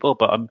other people,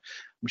 but I'm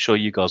sure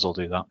you guys will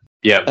do that.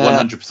 Yeah,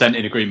 100%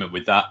 in agreement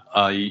with that.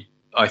 I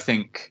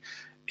think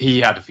he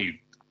had a few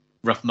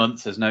rough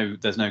months. There's no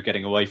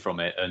getting away from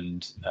it,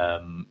 and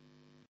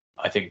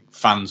I think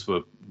fans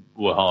were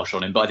harsh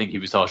on him, but I think he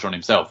was harsh on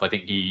himself. I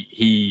think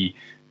he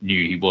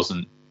knew he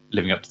wasn't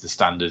living up to the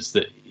standards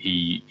that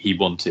he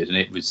wanted, and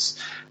it was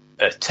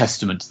a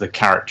testament to the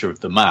character of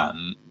the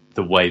man,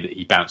 the way that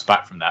he bounced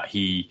back from that.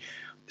 He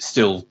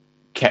still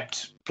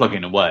kept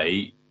plugging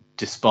away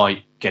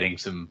despite getting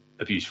some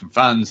abuse from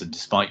fans and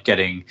despite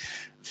getting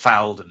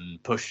fouled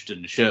and pushed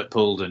and shirt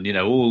pulled and, you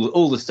know,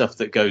 all the stuff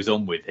that goes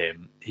on with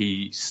him.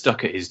 He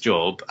stuck at his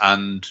job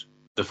and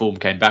the form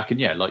came back.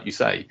 And yeah, like you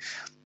say,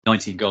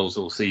 19 goals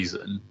all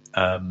season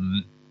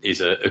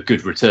is a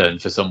good return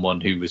for someone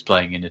who was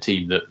playing in a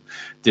team that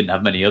didn't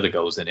have many other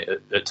goals in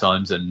it at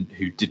times and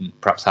who didn't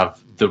perhaps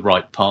have the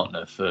right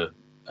partner for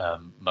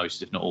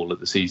most, if not all, of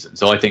the season.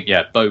 So I think,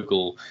 yeah,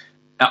 Bogle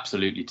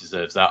absolutely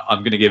deserves that. I'm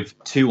going to give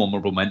two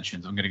honourable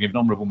mentions. I'm going to give an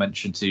honourable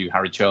mention to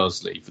Harry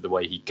Charsley for the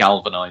way he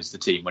galvanised the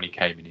team when he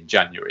came in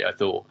January. I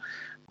thought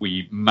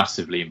we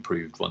massively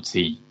improved once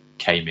he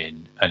came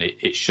in, and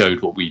it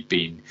showed what we'd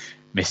been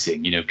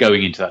missing.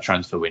 Going into that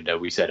transfer window,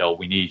 we said,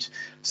 we need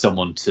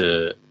someone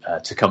to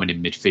come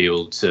in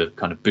midfield to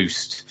kind of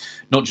boost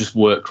not just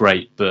work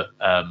rate, but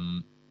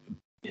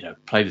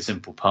play the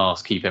simple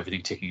pass, keep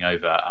everything ticking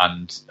over.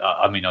 And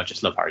I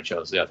just love Harry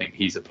Chesley. I think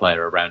he's a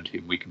player around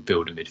whom we can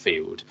build a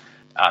midfield.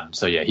 And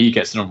so, he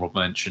gets an honourable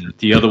mention.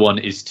 The other one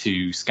is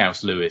to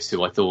Scouse Lewis,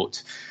 who I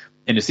thought,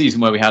 in a season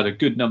where we had a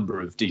good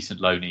number of decent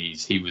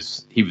loanees, he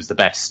was the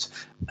best,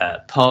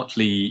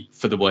 partly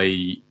for the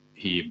way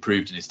he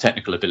improved in his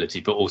technical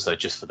ability, but also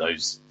just for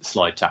those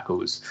slide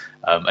tackles.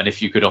 And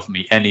if you could offer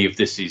me any of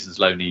this season's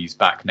loanees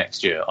back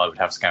next year, I would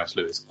have Scouse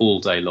Lewis all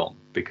day long,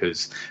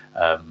 because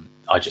I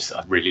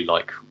really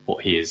like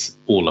what he is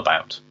all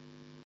about.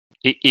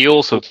 He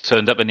also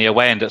turned up in the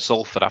away end at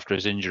Salford after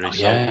his injury.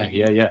 Yeah.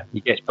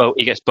 He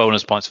gets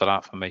bonus points for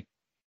that from me.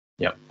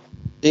 Yep.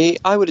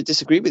 I would have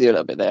disagreed with you a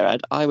little bit there,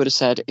 Ed. I would have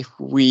said if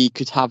we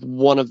could have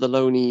one of the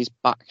loanees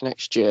back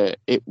next year,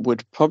 it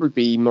would probably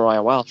be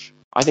Mariah Welsh.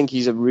 I think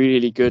he's a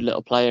really good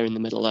little player in the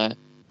middle there.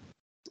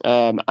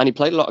 And he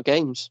played a lot of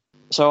games.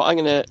 So I'm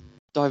going to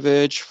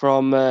diverge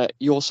from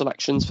your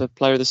selections for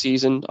player of the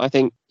season. I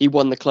think he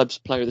won the club's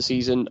player of the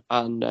season,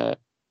 and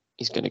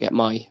he's going to get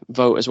my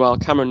vote as well.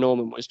 Cameron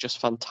Norman was just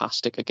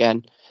fantastic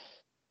again.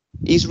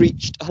 He's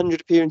reached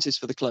 100 appearances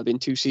for the club in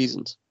 2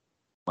 seasons.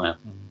 Wow.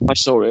 I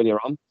saw earlier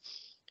on.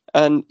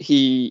 And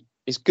he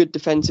is good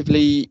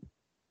defensively.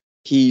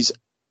 He's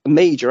a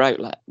major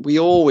outlet. We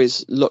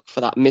always look for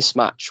that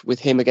mismatch with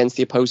him against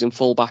the opposing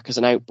fullback as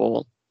an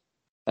outball.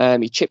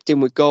 He chipped in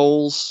with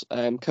goals,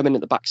 coming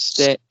at the back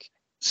stick.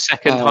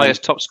 Second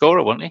highest top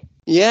scorer, wasn't he?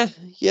 Yeah,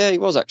 he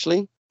was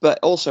actually. But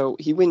also,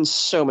 he wins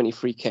so many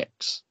free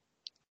kicks.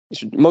 He's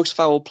the most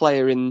foul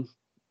player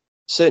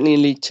certainly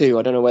in League Two.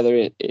 I don't know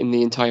whether in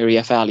the entire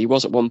EFL. He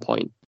was at one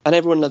point. And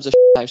everyone loves a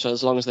house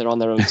as long as they're on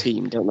their own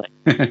team, don't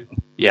they?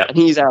 Yeah. And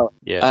he's out.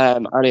 Yeah.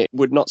 And it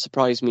would not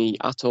surprise me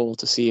at all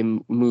to see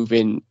him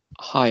moving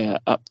higher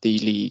up the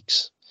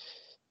leagues.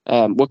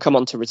 We'll come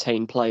on to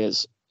retain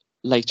players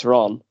later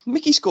on.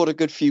 Mickey scored a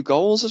good few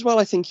goals as well.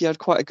 I think he had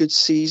quite a good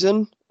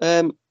season.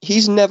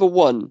 He's never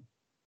won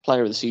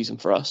player of the season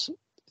for us.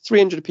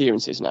 300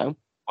 appearances now.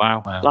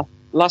 Wow.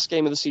 Last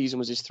game of the season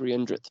was his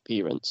 300th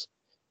appearance.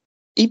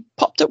 He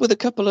popped up with a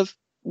couple of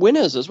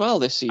winners as well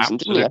this season,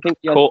 didn't he? I think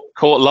he had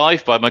caught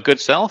live by my good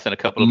self in a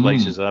couple of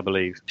places, I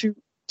believe.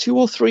 Two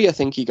or three, I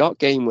think he got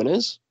game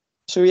winners.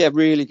 So yeah,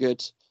 really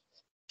good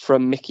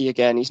from Mickey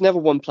again. He's never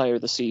won player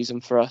of the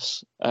season for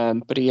us,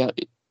 but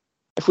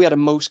if we had a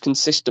most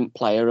consistent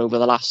player over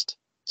the last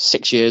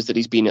 6 years that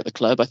he's been at the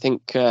club, I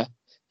think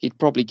he'd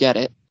probably get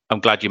it. I'm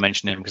glad you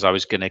mentioned him, because I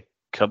was going to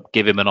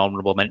give him an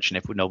honourable mention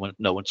if no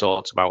one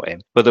talks about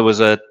him. But there was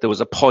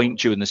a point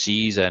during the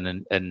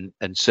season, and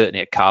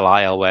certainly at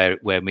Carlisle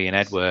where me and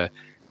Ed were,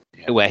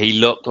 where he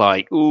looked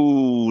like he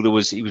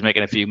was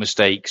making a few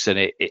mistakes, and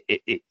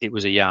it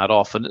was a yard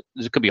off, and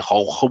there could be a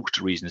whole host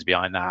of reasons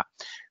behind that.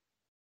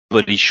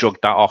 But he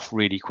shrugged that off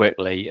really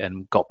quickly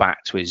and got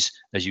back to his,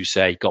 as you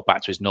say,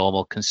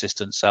 normal,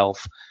 consistent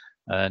self,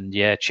 and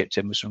chipped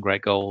in with some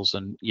great goals.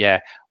 And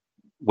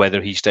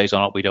whether he stays or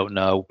not, we don't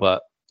know,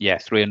 but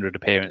 300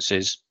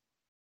 appearances,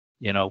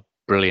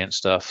 brilliant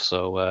stuff.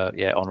 So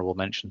honourable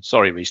mention.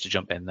 Sorry, Reece, to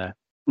jump in there.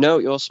 No,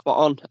 you're spot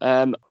on.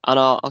 And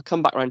I'll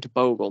come back around to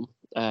Bogle,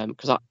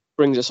 because that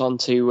brings us on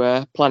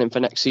to planning for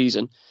next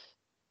season.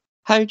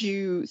 How do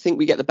you think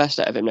we get the best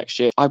out of him next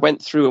year? I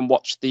went through and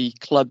watched the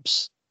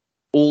club's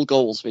all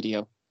goals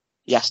video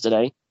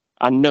yesterday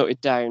and noted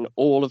down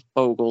all of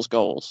Bogle's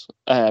goals.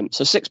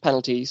 So 6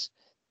 penalties,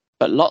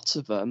 but lots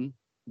of them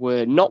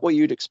were not what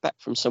you'd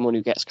expect from someone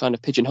who gets kind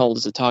of pigeonholed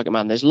as a target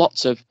man. There's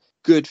lots of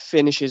good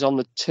finishes on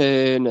the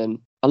turn, and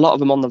a lot of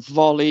them on the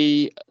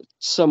volley.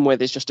 Somewhere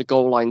there's just a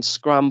goal line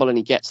scramble and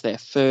he gets there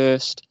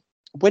first.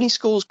 When he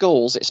scores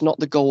goals, it's not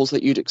the goals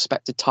that you'd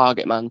expect a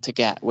target man to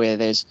get, where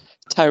there's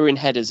towering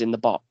headers in the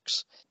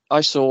box.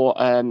 I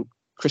saw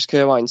Chris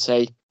Kirwine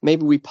say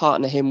maybe we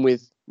partner him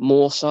with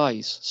more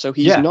size, so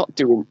he's not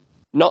doing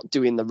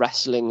the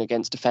wrestling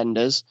against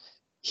defenders.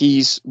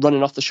 He's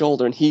running off the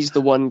shoulder, and he's the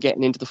one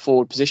getting into the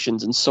forward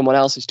positions, and someone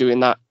else is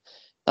doing that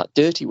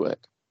dirty work.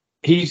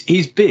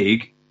 He's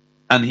big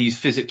and he's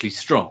physically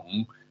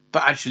strong,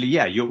 but actually,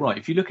 you're right.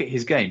 If you look at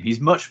his game, he's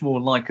much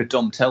more like a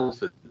Dom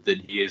Telford than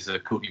he is a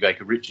Courtney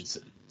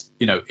Baker-Richardson.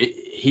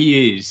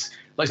 He is,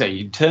 like I say,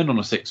 he can turn on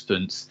a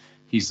sixpence.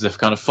 He's the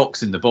kind of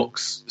fox in the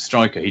box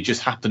striker. He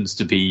just happens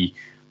to be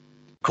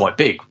quite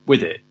big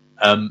with it.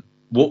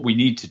 What we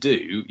need to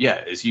do,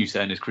 as you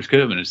say and as Chris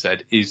Kerman has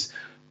said, is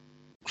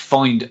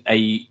find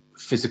a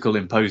physical,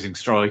 imposing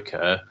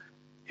striker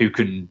who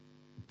can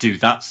do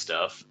that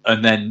stuff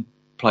and then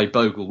play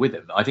Bogle with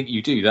him. I think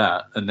you do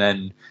that, and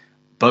then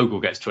Bogle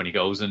gets 20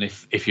 goals, and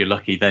if you're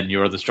lucky, then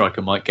your other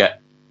striker might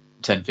get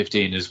 10,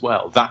 15 as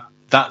well.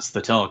 That's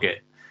the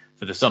target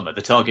for the summer.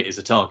 The target is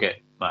a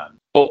target man.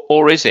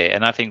 Or is it?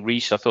 And I think,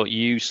 Reece, I thought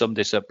you summed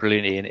this up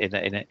brilliantly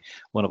in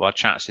one of our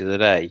chats the other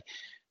day.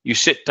 You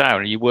sit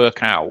down and you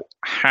work out,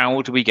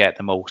 how do we get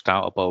the most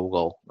out of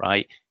Bogle,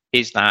 right?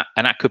 Is that,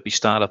 and that could be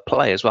style of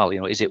play as well.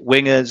 Is it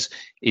wingers?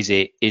 Is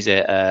it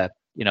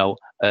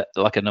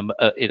like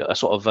a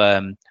sort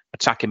of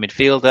attacking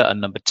midfielder, a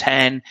number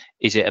 10?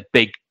 Is it a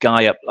big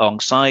guy up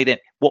alongside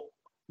it?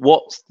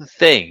 What's the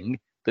thing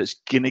that's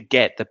going to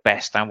get the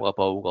best out of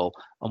Bogle?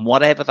 And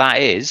whatever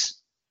that is,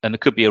 and there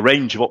could be a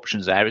range of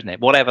options there, isn't it?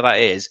 Whatever that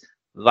is,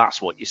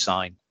 that's what you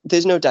sign.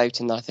 There's no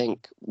doubt in that. I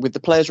think with the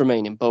players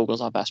remaining,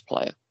 Bogle's our best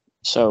player.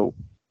 So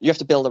you have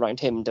to build around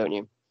him, don't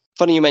you?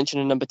 Funny you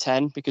mentioned a number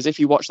 10, because if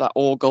you watch that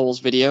all goals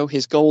video,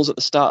 his goals at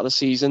the start of the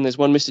season, there's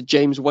one Mr.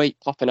 James Waite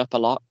popping up a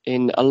lot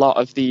in a lot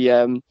of the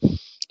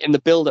in the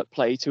build-up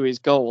play to his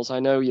goals. I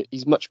know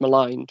he's much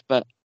maligned,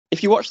 but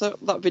if you watch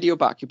that video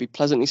back, you'll be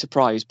pleasantly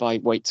surprised by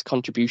Waite's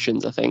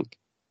contributions, I think.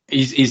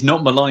 He's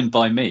not maligned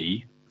by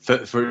me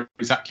for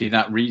exactly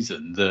that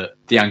reason, that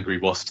the Angry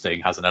Wasp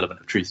thing has an element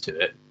of truth to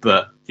it,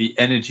 but the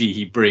energy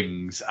he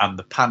brings and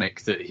the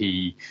panic that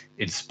he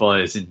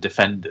inspires in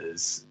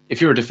defenders. If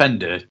you're a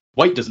defender,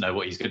 Waite doesn't know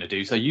what he's going to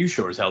do, so you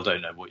sure as hell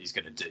don't know what he's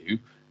going to do.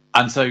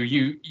 And so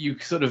you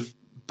sort of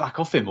back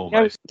off him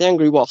almost. The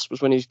Angry Wasp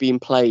was when he was being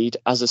played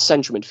as a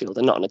central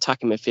midfielder, not an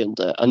attacking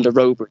midfielder, under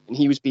Robry, and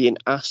he was being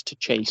asked to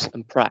chase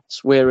and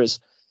press,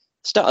 whereas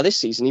start of this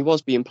season, he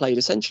was being played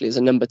essentially as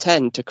a number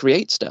 10 to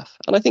create stuff.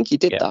 And I think he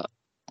did that.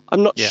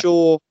 I'm not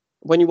sure,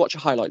 when you watch a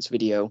highlights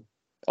video,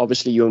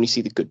 obviously you only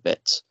see the good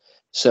bits.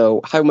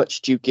 So how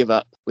much do you give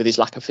up with his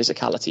lack of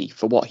physicality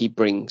for what he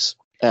brings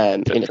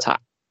in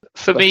attack?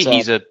 For me,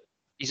 he's a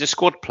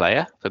squad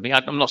player. For me,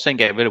 I'm not saying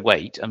get rid of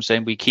Waite. I'm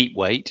saying we keep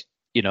Waite.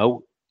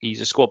 He's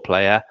a squad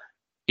player.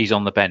 He's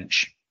on the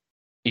bench.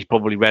 He's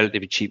probably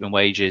relatively cheap in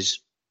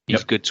wages.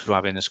 He's good to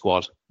have in the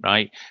squad,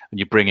 right? And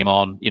you bring him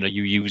on.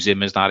 You use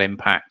him as that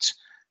impact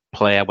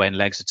player when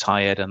legs are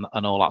tired and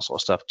all that sort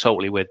of stuff.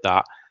 Totally with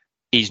that.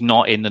 He's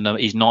not in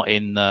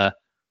the.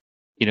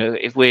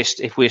 If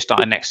we're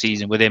starting next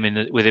season with him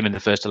in the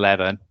first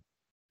 11,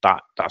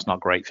 that's not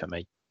great for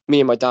me. Me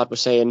and my dad were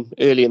saying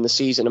early in the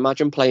season,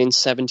 imagine playing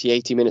 70,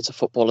 80 minutes of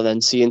football and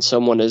then seeing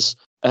someone as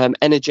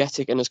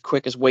energetic and as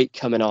quick as Waite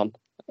coming on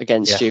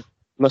against you.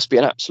 Must be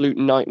an absolute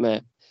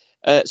nightmare.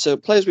 So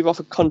players we've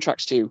offered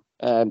contracts to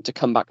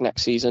come back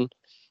next season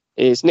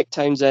is Nick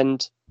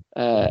Townsend,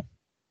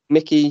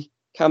 Mickey,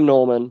 Cam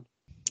Norman,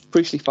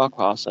 Priestley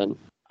Farquharson,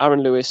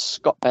 Aaron Lewis,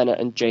 Scott Bennett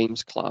and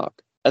James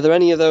Clark. Are there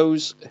any of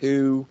those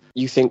who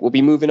you think will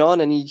be moving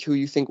on? Any who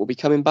you think will be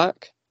coming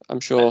back? I'm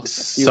sure.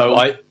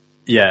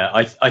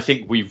 I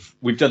think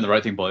we've done the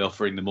right thing by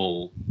offering them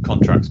all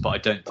contracts, but I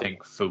don't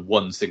think for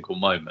one single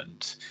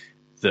moment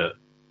that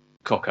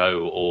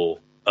Coco or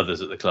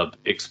others at the club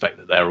expect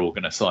that they're all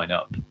going to sign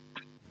up.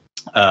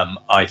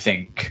 I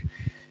think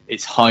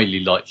it's highly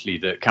likely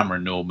that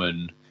Cameron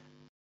Norman,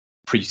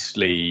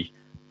 Priestley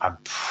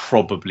and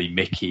probably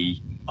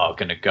Mickey are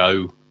going to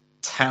go.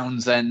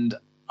 Townsend,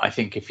 I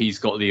think if he's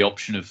got the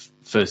option of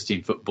first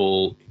team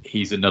football,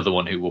 he's another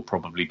one who will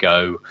probably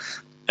go.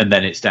 And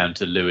then it's down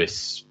to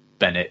Lewis,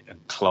 Bennett and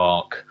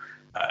Clark.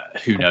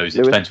 Who knows?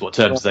 It depends what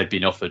terms they've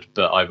been offered,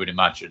 but I would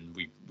imagine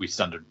we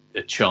stand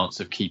a chance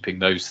of keeping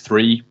those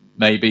three,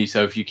 maybe.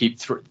 So if you keep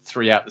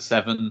three out of the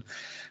 7,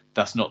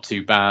 that's not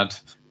too bad.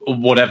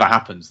 Whatever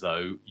happens,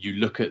 though, you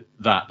look at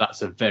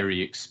that's a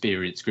very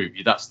experienced group.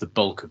 That's the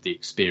bulk of the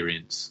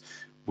experience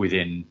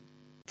within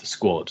the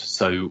squad.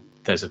 So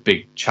there's a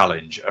big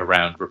challenge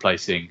around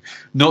replacing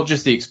not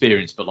just the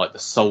experience, but like the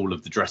soul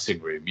of the dressing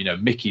room.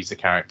 Mickey's a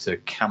character,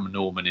 Cam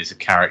Norman is a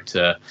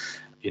character.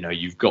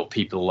 You've got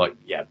people like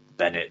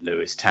Bennett,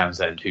 Lewis,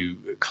 Townsend,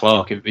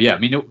 Clark.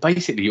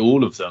 Basically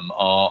all of them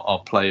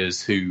are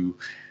players who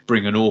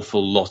bring an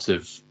awful lot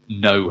of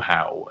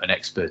know-how and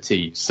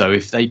expertise. So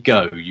if they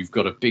go, you've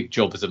got a big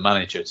job as a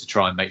manager to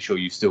try and make sure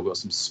you've still got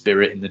some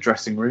spirit in the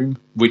dressing room,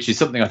 which is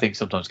something I think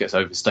sometimes gets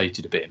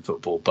overstated a bit in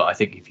football. But I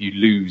think if you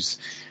lose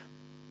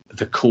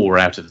the core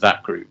out of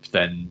that group,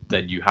 then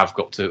you have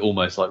got to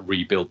almost like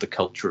rebuild the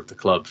culture of the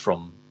club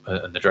from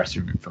and the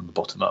dressing room from the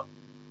bottom up.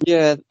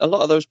 Yeah, a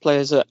lot of those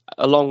players,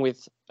 along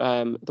with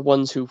the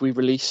ones who we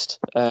released,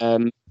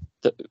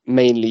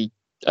 mainly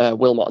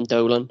Wilmot and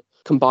Dolan,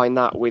 combine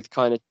that with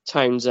kind of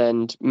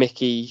Townsend,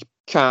 Mickey,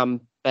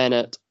 Cam,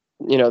 Bennett.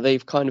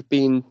 They've kind of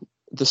been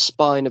the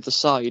spine of the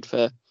side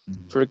for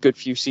a good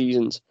few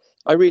seasons.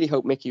 I really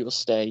hope Mickey will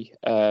stay.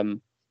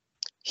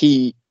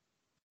 He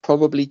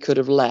probably could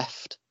have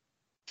left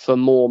for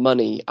more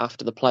money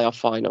after the playoff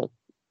final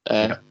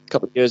a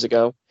couple of years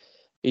ago.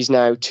 He's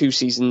now 2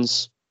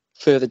 seasons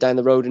further down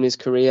the road in his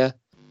career.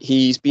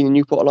 He's been in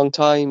Newport a long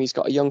time. He's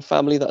got a young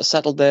family that are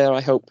settled there.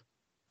 I hope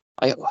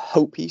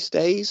he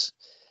stays.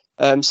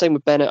 Same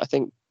with Bennett. I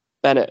think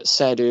Bennett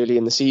said early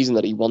in the season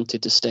that he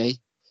wanted to stay.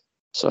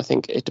 So I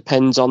think it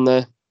depends on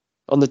the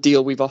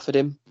deal we've offered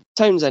him.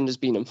 Townsend has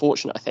been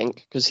unfortunate, I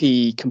think, because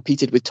he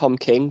competed with Tom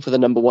King for the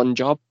number 1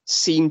 job,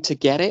 seemed to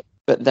get it,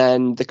 but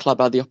then the club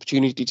had the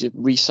opportunity to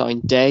re-sign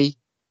Day.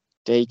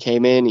 Day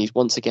came in. He's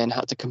once again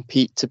had to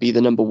compete to be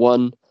the number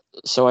 1.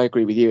 So I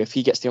agree with you. If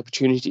he gets the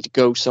opportunity to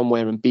go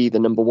somewhere and be the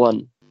number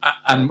 1,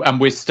 And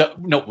we're stuck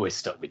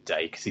with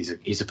Day because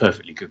he's a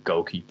perfectly good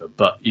goalkeeper.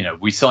 But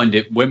we signed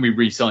it when we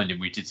re-signed him.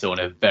 We did so on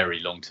a very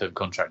long-term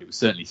contract. It was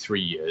certainly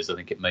 3 years. I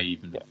think it might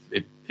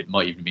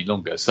even be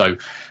longer. So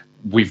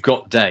we've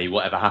got Day,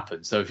 whatever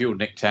happens. So if you're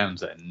Nick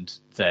Townsend,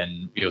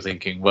 then you're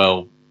thinking,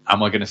 well,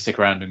 am I going to stick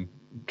around and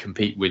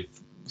compete with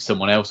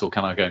someone else, or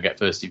can I go and get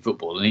first team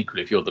football? And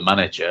equally, if you're the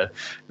manager,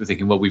 you're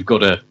thinking, well, we've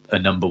got a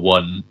number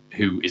one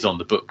who is on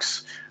the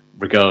books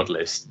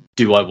regardless.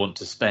 Do I want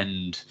to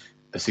spend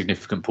a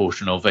significant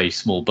portion of a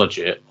small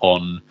budget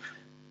on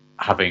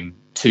having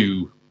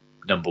two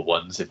number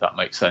ones, if that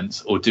makes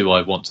sense, or do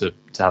I want to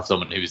have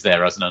someone who's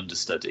there as an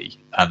understudy,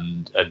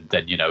 and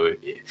then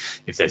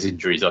if there's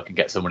injuries, I can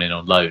get someone in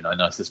on loan?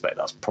 And I suspect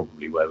that's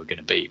probably where we're going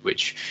to be,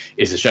 which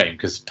is a shame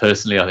because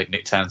personally I think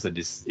Nick Townsend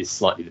is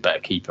slightly the better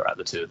keeper out of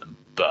the two of them.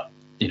 But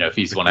if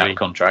he's gone out of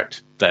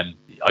contract, then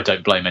I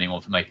don't blame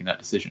anyone for making that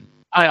decision.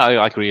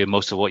 I agree with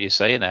most of what you're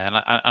saying there, and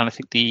I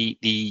think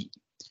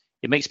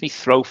it makes me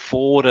throw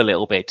forward a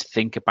little bit to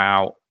think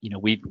about,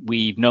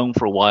 we've known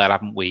for a while,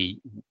 haven't we?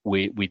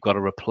 We've got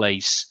to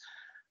replace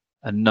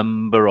a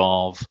number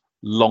of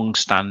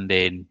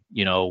long-standing,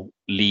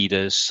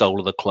 leaders, soul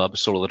of the club,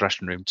 soul of the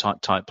dressing room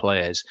type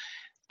players,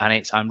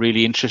 and I'm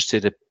really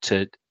interested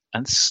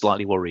and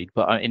slightly worried,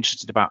 but I'm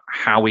interested about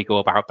how we go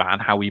about that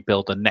and how we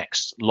build the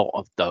next lot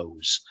of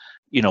those.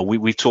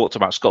 We've talked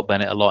about Scott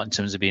Bennett a lot in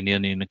terms of being the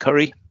onion and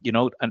curry,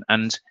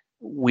 and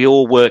we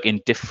all work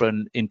in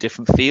different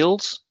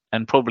fields.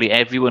 And probably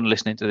everyone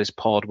listening to this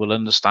pod will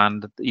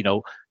understand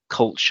that,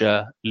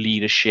 culture,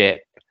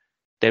 leadership,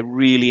 they're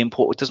really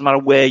important. It doesn't matter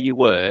where you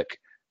work,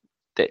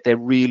 they're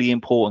really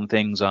important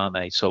things, aren't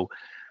they? So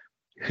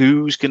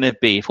who's going to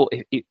be,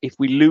 if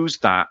we lose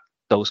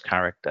those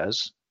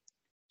characters,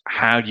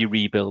 how do you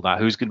rebuild that?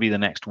 Who's going to be the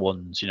next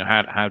ones?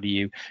 How do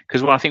you,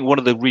 because I think one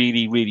of the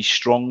really, really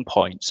strong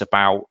points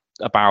about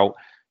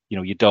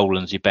your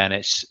Dolans, your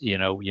Bennetts, your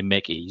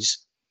Mickeys,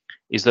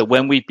 is that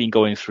when we've been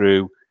going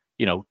through,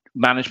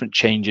 management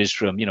changes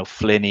from,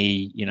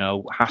 Flinney,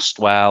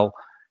 Hastwell,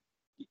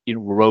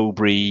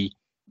 Rowbury,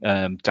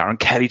 Darren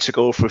Kelly took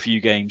over for a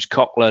few games,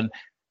 Coughlan,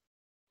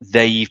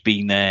 they've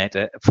been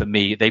there for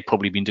me. They've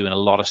probably been doing a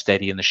lot of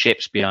steadying the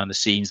ships behind the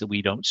scenes that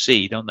we don't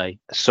see, don't they?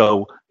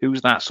 So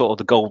who's that sort of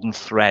the golden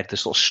thread, the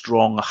sort of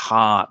strong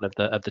heart of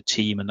the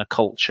team and the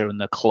culture and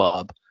the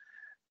club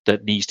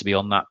that needs to be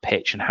on that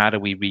pitch, and how do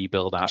we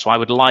rebuild that? So I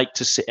would like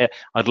to see,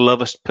 I'd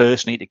love us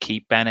personally to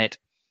keep Bennett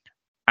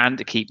and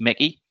to keep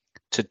Mickey,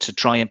 to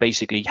try and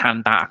basically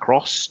hand that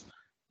across,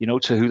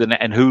 to who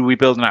are we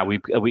building out?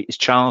 Is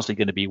Charlesley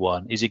going to be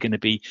one? Is it going to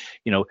be,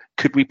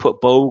 could we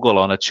put Bogle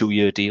on a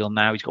 2-year deal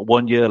now? He's got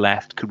 1 year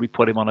left. Could we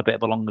put him on a bit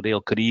of a longer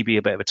deal? Could he be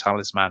a bit of a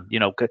talisman?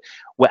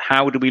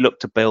 How do we look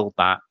to build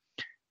that?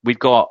 We've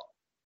got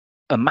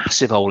a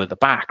massive hole at the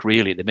back,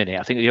 really, at the minute.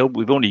 I think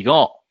we've only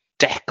got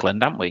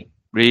Declan, haven't we?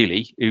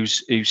 Really,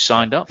 who's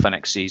signed up for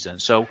next season?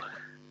 So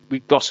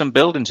we've got some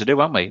building to do,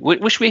 haven't we?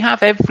 Which we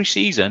have every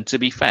season, to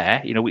be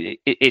fair.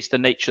 It's the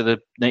nature of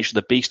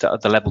the beast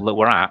at the level that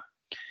we're at.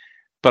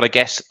 But I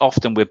guess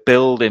often we're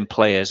building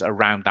players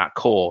around that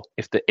core.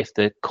 If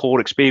the core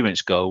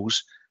experience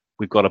goes,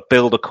 we've got to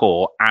build a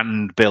core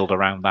and build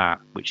around that,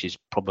 which is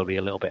probably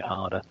a little bit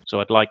harder.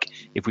 So I'd like,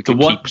 if we could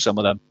keep some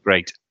of them,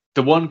 great.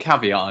 The one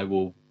caveat I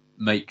will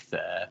make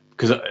there,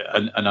 because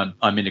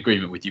I'm in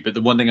agreement with you, but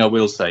the one thing I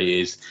will say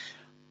is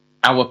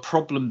our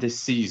problem this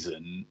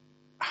season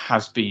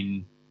has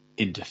been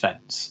in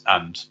defence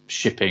and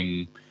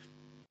shipping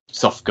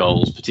soft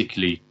goals,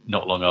 particularly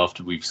not long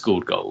after we've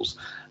scored goals.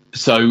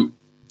 So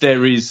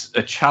there is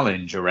a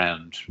challenge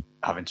around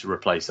having to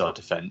replace our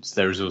defence.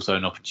 There is also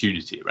an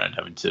opportunity around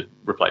having to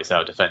replace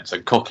our defence.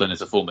 And Coughlan,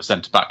 as a former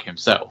centre-back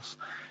himself,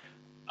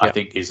 I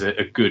think is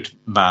a good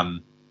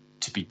man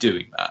to be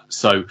doing that.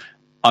 So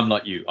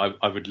unlike you,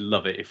 I would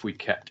love it if we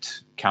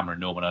kept Cameron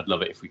Norman. I'd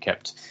love it if we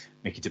kept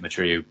Mickey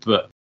Demetriou.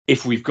 But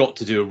if we've got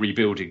to do a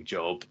rebuilding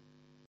job,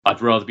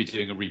 I'd rather be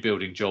doing a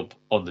rebuilding job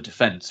on the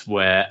defence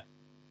where,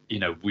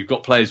 we've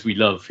got players we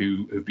love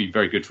who've been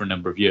very good for a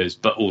number of years,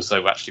 but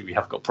also actually we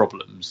have got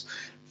problems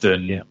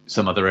than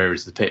some other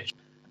areas of the pitch.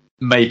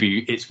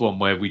 Maybe it's one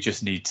where we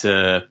just need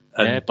to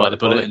bite the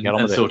bullet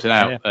and sort it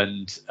out. Yeah.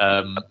 And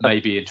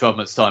maybe in 12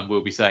 months' time, we'll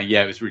be saying,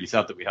 it was really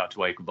sad that we had to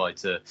wave goodbye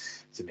to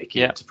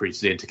Mickey, and to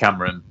Priestley and to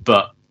Cameron,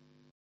 but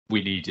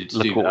we needed to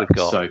do that. We've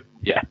got. So,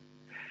 yeah.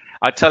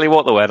 I tell you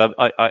what, though, Ed,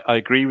 I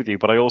agree with you,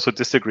 but I also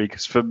disagree,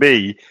 because for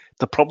me,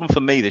 the problem for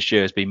me this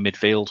year has been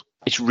midfield.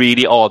 It's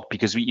really odd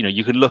because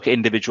you can look at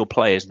individual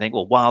players and think,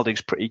 well,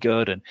 Wilding's pretty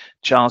good and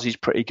Charlesy's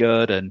pretty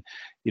good, and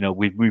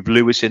we've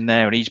Lewis in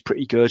there and he's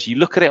pretty good. You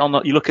look at it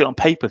on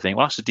paper, think,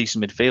 well, that's a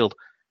decent midfield.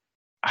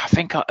 I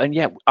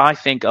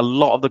think a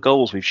lot of the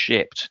goals we've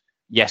shipped,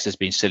 yes, there's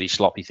been silly,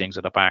 sloppy things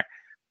at the back.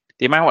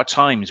 The amount of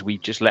times we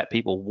just let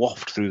people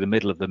waft through the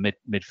middle of the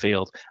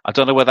midfield. I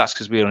don't know whether that's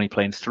because we're only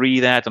playing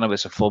 3 there. I don't know if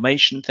it's a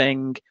formation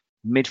thing.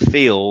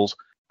 Midfield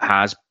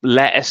has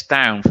let us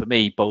down for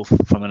me,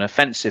 both from an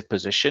offensive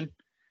position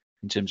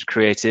in terms of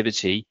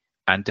creativity,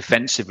 and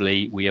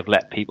defensively, we have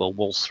let people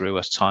waltz through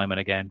us time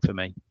and again for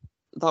me.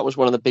 that was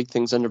one of the big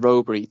things under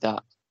Robry,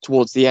 that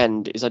towards the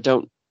end it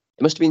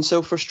must have been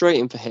so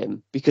frustrating for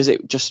him, because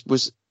it just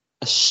was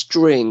a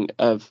string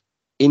of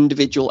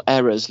individual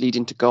errors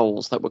leading to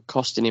goals that were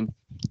costing him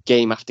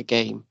game after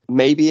game.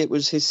 Maybe it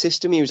was his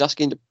system. He was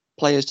asking the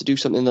players to do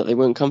something that they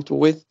weren't comfortable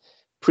with.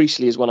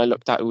 Priestley is one I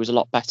looked at who was a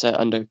lot better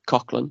under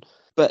Coughlan.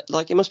 But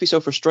it must be so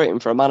frustrating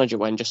for a manager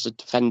when just a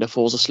defender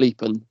falls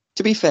asleep. And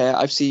to be fair,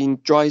 I've seen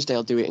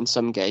Drysdale do it in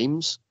some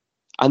games.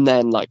 And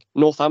then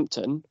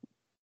Northampton,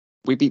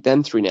 we beat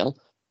them 3-0.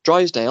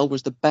 Drysdale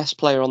was the best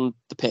player on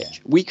the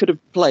pitch. We could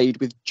have played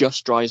with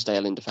just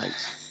Drysdale in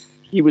defence.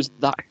 He was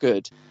that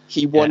good.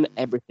 He won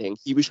everything.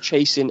 He was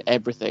chasing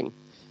everything.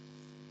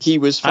 He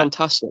was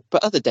fantastic.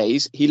 But other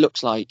days, he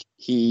looks like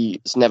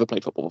he's never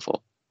played football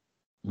before.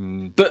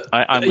 But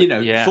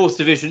fourth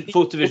division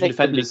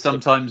defenders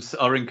sometimes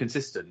are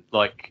inconsistent.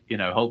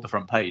 Hold the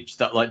front page.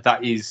 That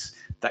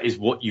is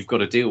what you've got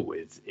to deal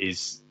with.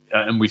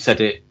 And we've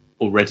said it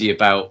already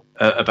about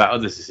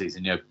others this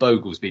season.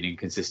 Bogle's been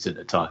inconsistent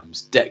at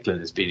times. Declan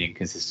has been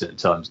inconsistent at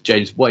times.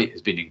 James White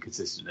has been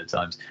inconsistent at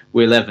times.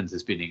 Will Evans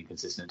has been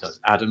inconsistent at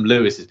times. Adam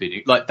Lewis has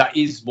been that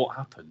is what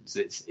happens.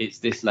 It's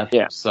this level.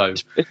 Yeah. So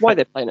it's why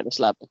they're playing at this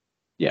level.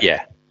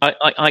 Yeah.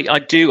 I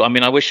do. I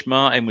mean, I wish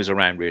Martin was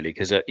around, really,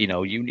 because I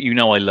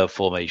love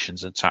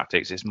formations and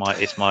tactics. It's my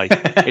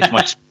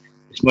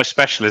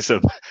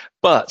specialism.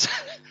 But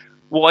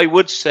what I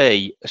would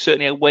say,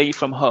 certainly away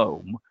from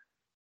home,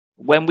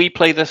 when we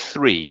play the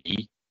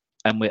three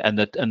and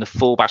the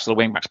fullbacks or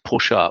the wingbacks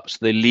push up, so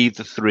they leave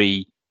the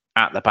three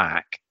at the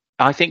back.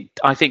 I think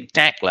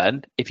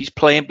Declan, if he's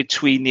playing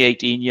between the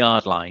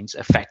 18-yard lines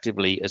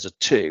effectively as a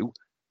 2,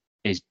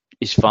 is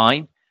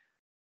fine.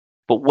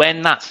 But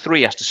when that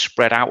 3 has to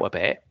spread out a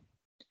bit,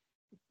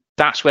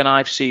 that's when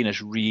I've seen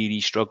us really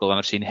struggle, and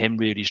I've seen him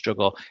really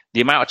struggle.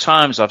 The amount of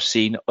times I've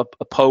seen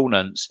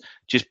opponents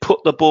just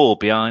put the ball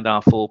behind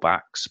our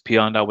fullbacks,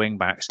 behind our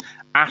wingbacks,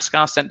 ask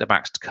our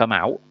centre-backs to come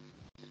out.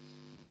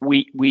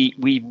 We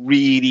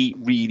really,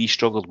 really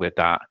struggled with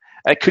that.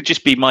 It could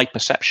just be my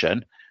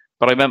perception,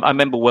 but I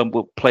remember when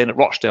we were playing at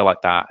Rochdale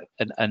like that,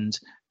 and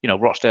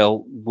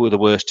Rochdale were the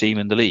worst team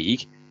in the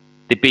league.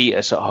 They beat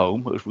us at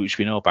home, which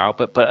we know about,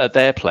 but at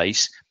their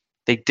place,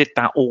 they did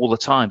that all the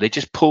time. They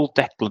just pulled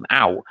Declan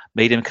out,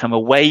 made him come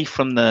away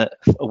from the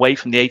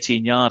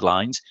 18-yard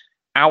lines,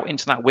 out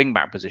into that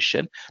wing-back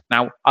position.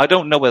 Now, I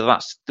don't know whether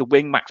that's the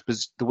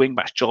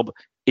wing-back's job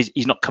is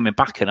he's not coming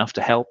back enough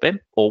to help him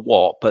or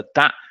what, but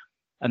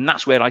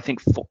that's where I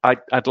think I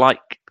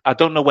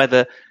don't know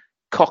whether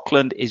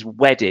Coughlan is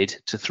wedded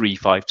to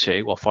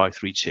 3-5-2 or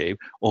 5-3-2,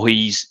 or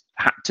he's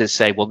had to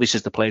say, well, this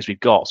is the players we've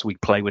got, so we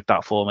play with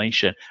that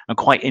formation. I'm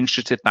quite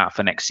interested in that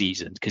for next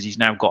season, because he's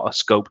now got a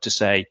scope to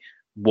say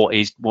what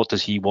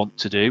does he want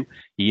to do.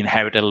 He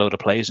inherited a load of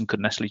players and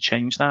couldn't necessarily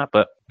change that,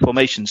 but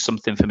formation's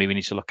something for me we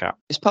need to look at.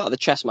 It's part of the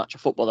chess match of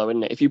football, though,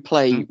 isn't it? If you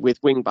play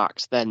with wing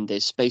backs, then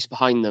there's space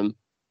behind them,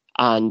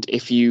 and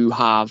if you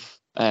have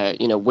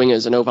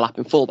wingers and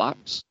overlapping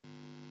fullbacks,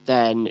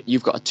 then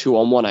you've got a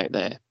 2-on-1 out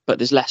there, but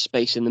there's less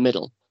space in the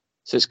middle.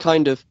 So it's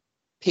kind of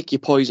pick your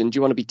poison. Do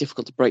you want to be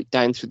difficult to break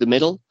down through the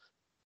middle?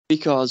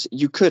 Because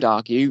you could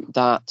argue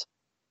that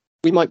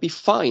we might be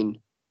fine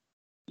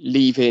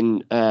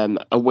leaving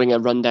a winger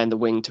run down the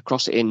wing to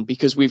cross it in,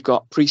 because we've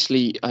got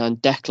Priestley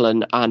and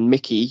Declan and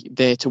Mickey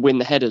there to win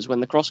the headers when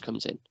the cross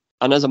comes in.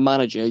 And as a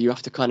manager, you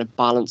have to kind of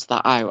balance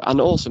that out,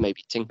 and also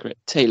maybe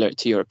tailor it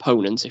to your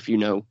opponents if you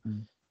know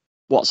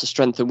what's the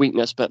strength and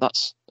weakness. But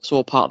that's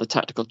all part of the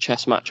tactical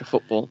chess match of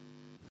football.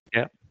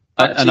 Yeah,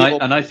 and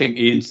I think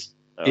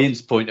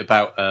Ian's point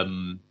about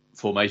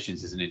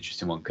formations is an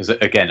interesting one, because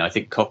again, I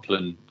think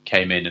Coughlan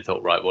came in and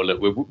thought, right, well,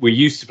 look, we're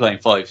used to playing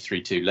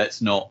 5-3-2.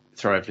 Let's not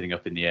throw everything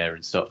up in the air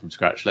and start from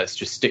scratch. Let's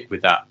just stick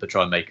with that, but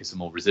try and make us a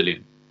more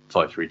resilient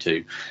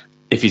 5-3-2.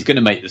 If he's going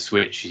to make the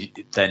switch,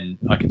 then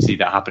I can see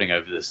that happening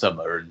over the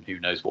summer, and who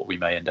knows what we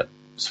may end up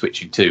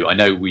switching to. I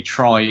know we've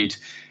tried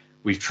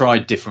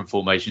different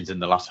formations in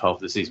the last half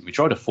of the season. We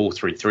tried a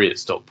 4-3-3 at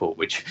Stockport,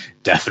 which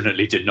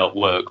definitely did not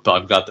work, but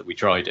I'm glad that we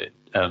tried it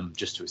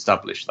just to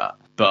establish that.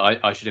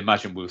 But I should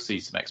imagine we'll see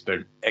some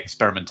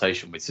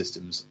experimentation with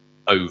systems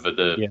over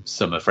the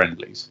summer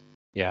friendlies.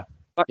 Yeah.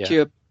 Back to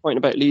your point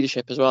about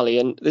leadership as well,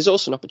 Ian, there's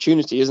also an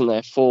opportunity, isn't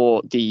there,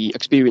 for the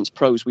experienced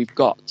pros we've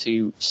got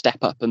to step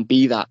up and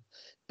be that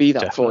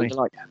forward.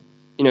 Like,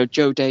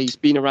 Joe Day's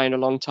been around a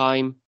long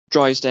time.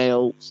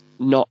 Drysdale's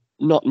not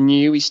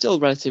new. He's still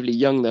relatively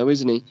young, though,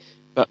 isn't he?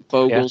 But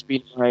Bogle's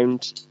been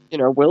around.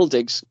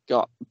 Wildig's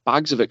got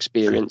bags of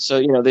experience.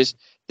 So there's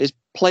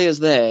players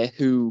there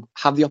who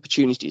have the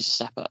opportunity to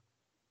step up,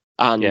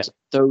 and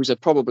those are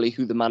probably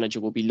who the manager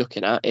will be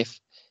looking at. If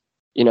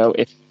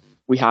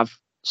we have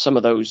some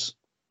of those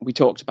we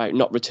talked about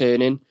not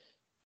returning,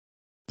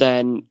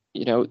 then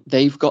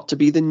they've got to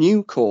be the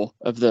new core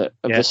of the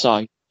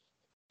side.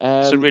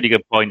 It's a really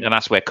good point, and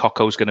that's where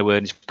Coco's going to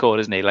earn his core,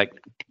 isn't he? Like,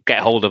 get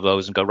hold of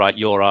those and go, right,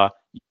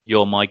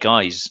 you're my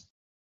guys.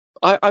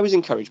 I was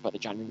encouraged by the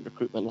January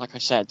recruitment, like I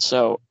said,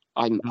 so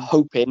I'm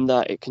hoping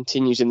that it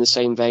continues in the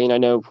same vein. I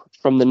know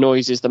from the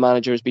noises the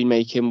manager has been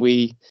making,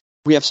 we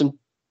we have some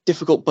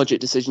difficult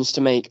budget decisions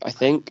to make, I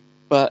think.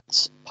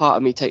 But part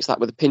of me takes that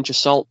with a pinch of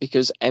salt,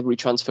 because every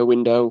transfer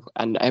window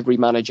and every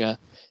manager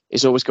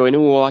is always going,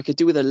 oh, I could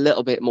do with a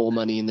little bit more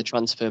money in the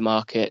transfer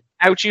market.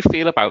 How do you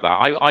feel about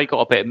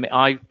that?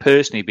 I've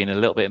personally been a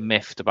little bit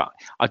miffed about.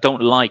 I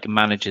don't like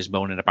managers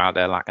moaning about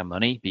their lack of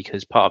money,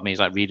 because part of me is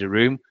like, read a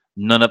room.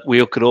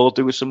 We could all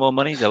do with some more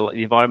money. The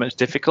environment's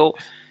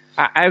difficult.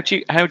 How do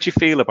you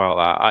feel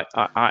about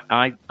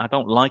that? I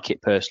don't like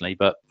it personally,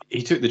 but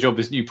he took the job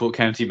as Newport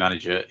County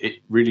manager. It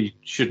really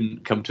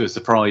shouldn't come to a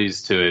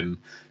surprise to him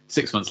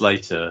 6 months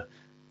later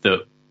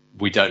that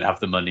we don't have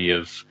the money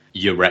of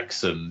your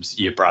Wrexhams,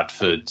 your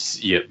Bradfords,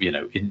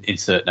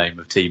 insert name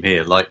of team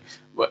here. Like,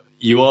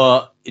 you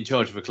are in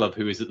charge of a club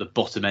who is at the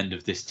bottom end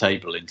of this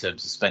table in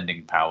terms of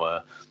spending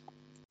power.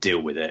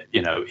 Deal with it.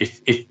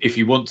 If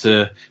you want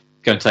to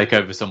go and take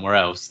over somewhere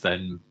else,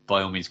 then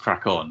by all means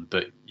crack on.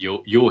 But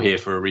you're here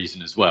for a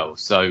reason as well.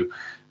 So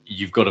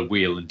you've got to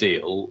wheel and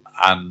deal,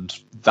 and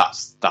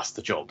that's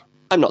the job.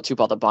 I'm not too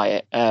bothered by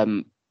it.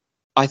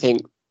 I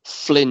think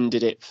Flynn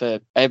did it for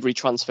every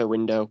transfer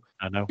window.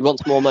 I know. He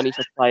wants more money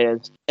for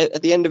players.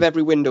 At the end of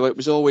every window, it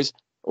was always,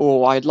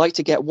 I'd like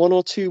to get one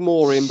or two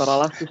more in, but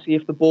I'll have to see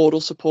if the board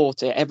will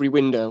support it every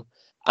window.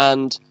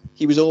 And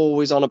he was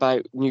always on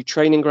about new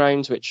training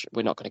grounds, which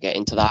we're not going to get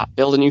into that.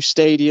 Build a new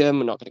stadium,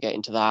 we're not going to get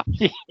into that.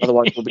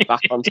 Otherwise, we'll be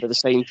back onto the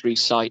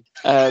Sainsbury's site.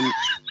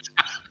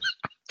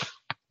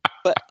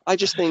 But I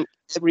just think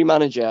every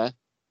manager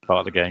part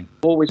of the game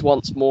always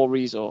wants more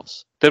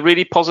resource. The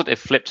really positive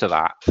flip to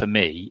that for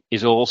me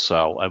is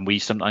also, and we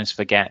sometimes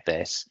forget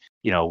this,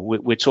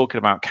 we're talking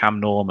about Cam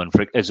Norman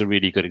as a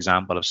really good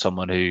example of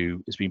someone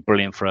who has been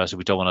brilliant for us, who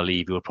we don't want to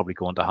leave, who will probably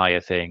go on to higher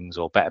things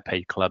or better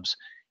paid clubs.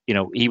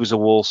 He was a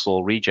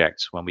Walsall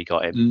reject when we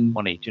got him,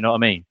 wasn't he? Do you know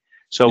what I mean?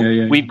 So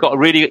we've got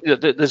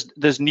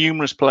there's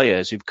numerous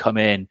players who've come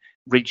in,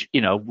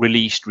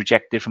 released,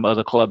 rejected from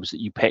other clubs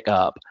that you pick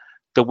up.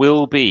 There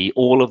will be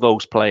all of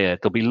those players.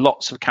 There'll be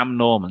lots of Cam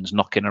Normans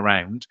knocking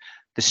around.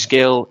 The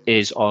skill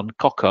is on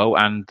Coco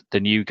and the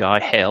new guy,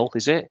 Hill,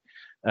 is it?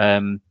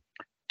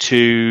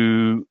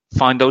 To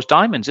find those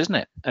diamonds, isn't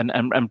it?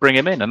 And bring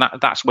them in. And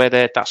that's where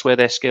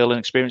their skill and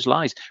experience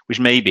lies,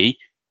 which maybe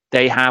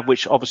they have,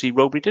 which obviously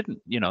Rowbury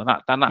didn't.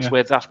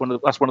 That's one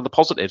of the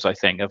positives, I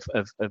think, of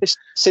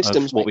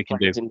systems, of what we can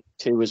do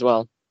too as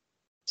well.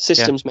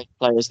 Systems make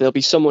players. There'll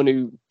be someone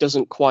who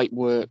doesn't quite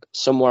work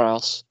somewhere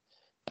else,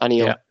 and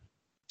he'll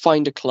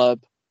find a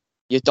club,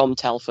 your Dom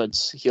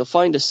Telfords. He'll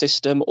find a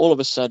system all of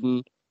a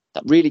sudden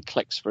that really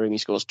clicks for him. He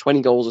scores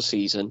 20 goals a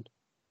season.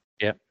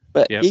 Yeah.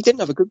 But he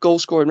didn't have a good goal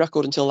scoring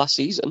record until last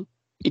season.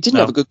 He didn't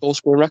have a good goal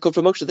scoring record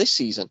for most of this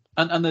season.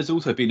 And there's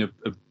also been a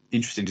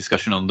interesting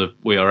discussion on the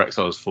We Are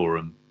Exiles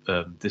forum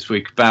this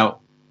week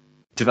about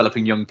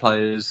developing young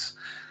players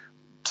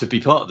to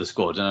be part of the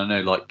squad. And I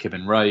know like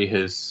Kevin Ray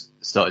has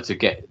started to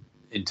get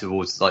in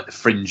towards like the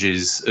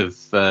fringes of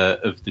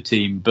the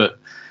team, but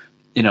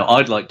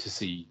I'd like to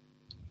see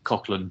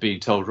Coughlan being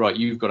told, right,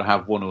 you've got to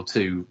have one or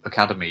two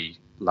academy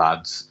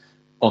lads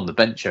on the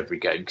bench every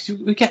game, because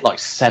we get like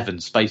 7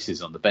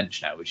 spaces on the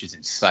bench now, which is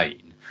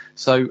insane.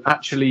 So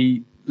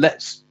actually,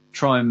 let's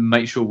try and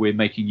make sure we're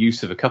making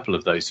use of a couple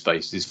of those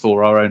spaces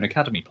for our own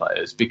academy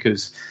players,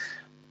 because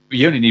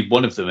you only need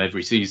one of them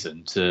every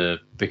season to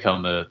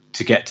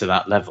get to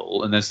that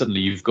level, and then suddenly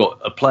you've got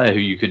a player who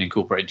you can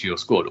incorporate into your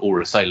squad, or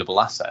a saleable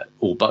asset,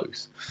 or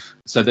both.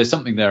 So there's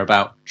something there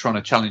about trying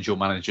to challenge your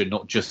manager,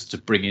 not just to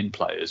bring in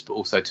players, but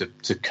also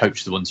to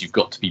coach the ones you've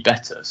got to be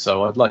better.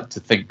 So I'd like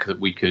to think that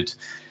we could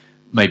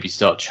maybe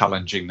start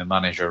challenging the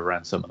manager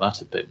around some of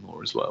that a bit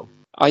more as well.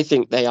 I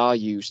think they are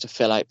used to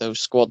fill out those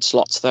squad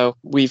slots, though.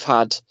 We've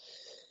had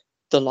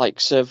the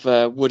likes of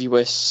Woody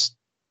Wiss,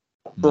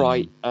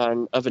 Bright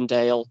and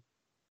Ovendale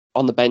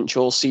on the bench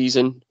all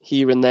season,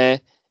 here and there,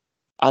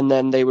 and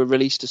then they were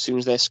released as soon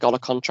as their scholar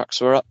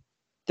contracts were up.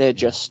 They're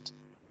just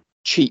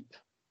cheap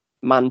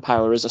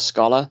manpower as a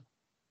scholar,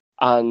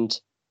 and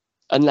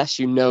unless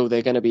you know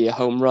they're going to be a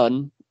home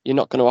run, you're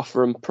not going to offer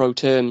them pro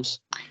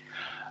terms.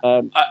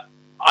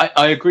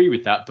 I agree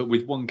with that, but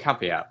with one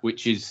caveat,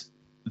 which is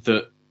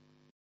that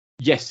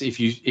yes, if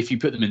you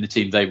put them in the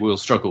team, they will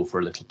struggle for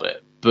a little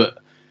bit. But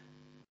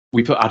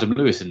we put Adam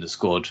Lewis in the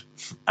squad,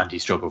 and he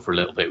struggled for a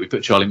little bit. We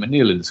put Charlie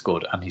McNeil in the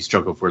squad, and he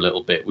struggled for a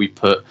little bit. We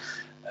put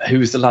who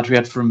was the lad we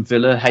had from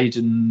Villa,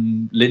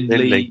 Hayden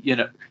Lindley.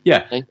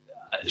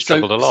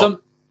 Struggled a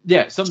lot.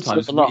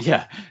 Sometimes.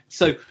 Yeah,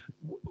 so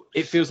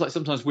it feels like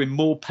sometimes we're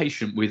more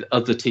patient with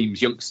other teams'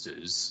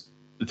 youngsters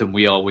than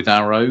we are with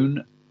our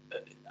own,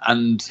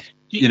 and.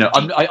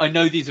 I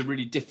know these are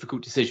really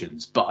difficult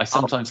decisions, but I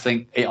sometimes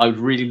think I'd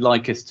really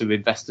like us to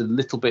invest a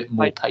little bit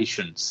more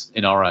patience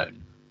in our own.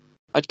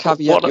 I'd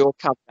caveat your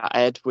caveat,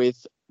 Ed,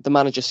 with the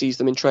manager sees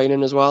them in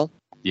training as well.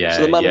 Yeah,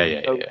 so the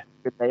manager knows how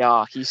good they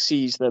are. He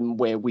sees them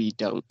where we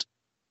don't.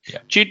 Yeah.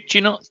 Do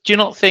you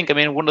not think? I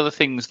mean, one of the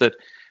things that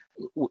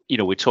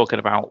we're talking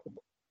about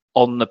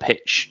on the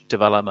pitch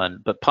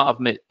development, but part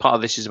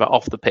of this is about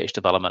off the pitch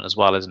development as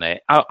well, isn't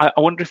it? I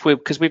wonder if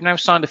because we've now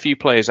signed a few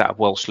players out of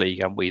Welsh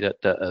League, haven't we, that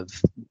have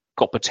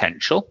got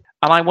potential.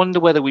 And I wonder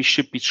whether we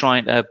should be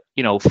trying to,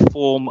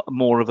 form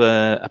more of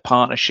a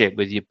partnership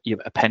with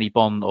a Penny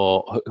Bond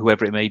or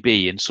whoever it may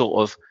be, and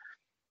sort of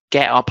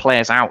get our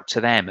players out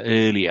to them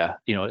earlier,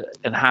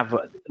 and have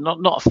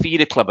not a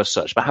feeder club as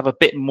such, but have a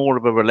bit more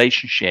of a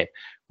relationship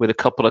with a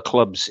couple of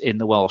clubs in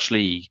the Welsh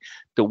League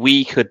that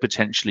we could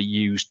potentially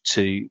use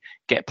to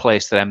get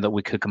players to them that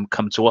we could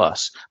come to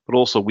us, but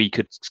also we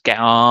could get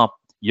our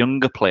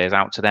younger players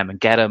out to them and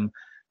get them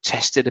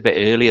tested a bit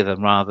earlier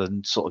rather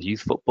than sort of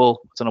youth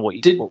football. I don't know what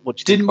you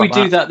didn't we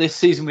do that this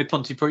season with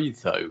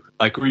Pontypridd though?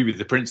 I agree with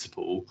the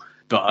principle,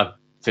 but I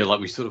feel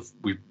like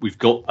we've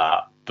got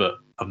that, but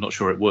I'm not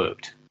sure it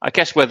worked. I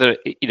guess whether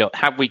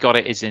have we got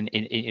it is in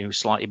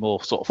slightly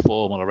more sort of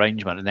formal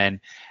arrangement, and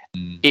then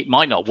it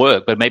might not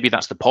work, but maybe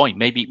that's the point.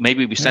 Maybe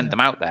we send them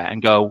out there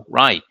and go,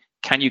 right,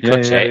 can you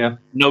cut it? Yeah.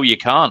 No, you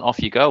can't. Off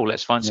you go.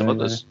 Let's find some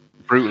others.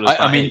 Brutal as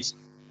that is.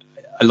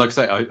 Like I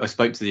say, I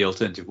spoke to the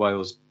Alternative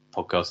Wales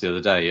podcast the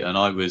other day, and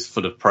I was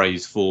full of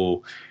praise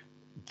for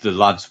the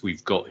lads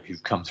we've got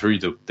who've come through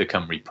the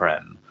Cymru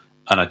Prem,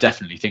 and I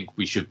definitely think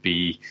we should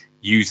be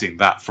using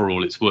that for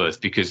all it's worth,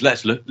 because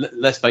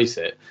let's face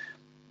it,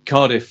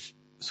 Cardiff,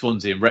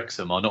 Swansea and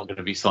Wrexham are not going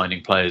to be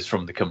signing players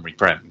from the Cymru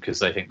Prem because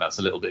they think that's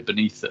a little bit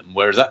beneath them,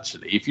 whereas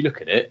actually if you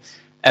look at it,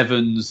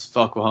 Evans,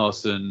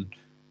 Farquharson,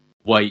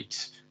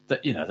 Waite,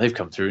 that they've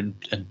come through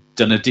and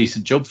done a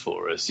decent job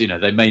for us.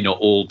 They may not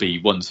all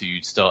be ones who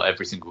you'd start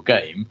every single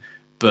game,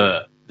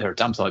 but they're a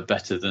damn sight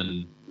better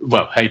than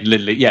Hayden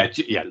Lindley. Yeah,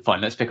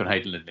 fine. Let's pick on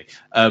Hayden Lindley.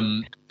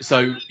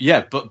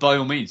 But by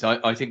all means,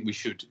 I think we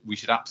should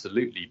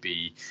absolutely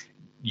be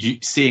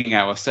seeing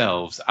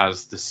ourselves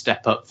as the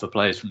step up for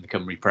players from the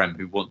Cymru Prem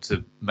who want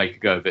to make a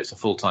go of it as a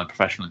full-time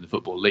professional in the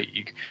Football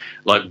League.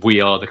 Like, we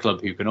are the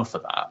club who can offer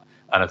that.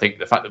 And I think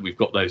the fact that we've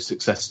got those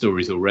success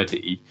stories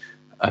already,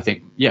 I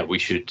think, we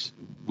should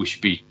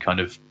be kind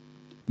of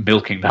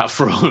milking that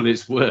for all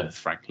it's worth,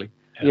 frankly.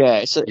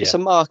 Yeah, it's a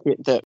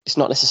market that it's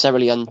not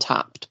necessarily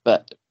untapped,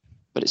 but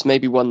it's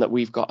maybe one that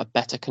we've got a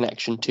better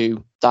connection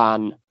to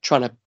than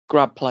trying to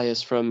grab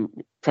players from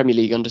Premier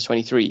League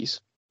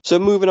under-23s. So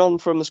moving on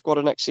from the squad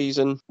of next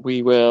season,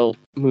 we will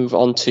move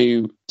on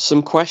to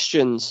some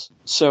questions.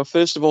 So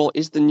first of all,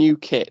 is the new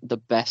kit the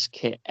best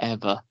kit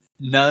ever?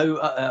 No,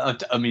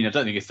 I mean, I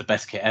don't think it's the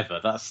best kit ever.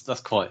 That's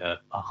quite a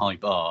high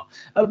bar.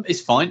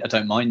 It's fine. I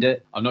don't mind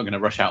it. I'm not going to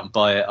rush out and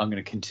buy it. I'm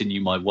going to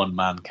continue my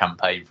one-man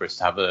campaign for us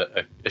to have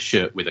a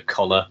shirt with a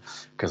collar,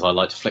 because I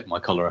like to flick my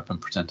collar up and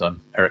pretend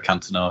I'm Eric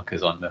Cantona,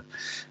 because I'm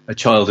a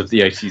child of the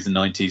 80s and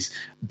 90s.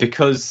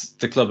 Because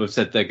the club have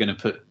said they're going to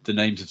put the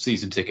names of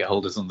season ticket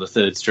holders on the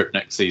third strip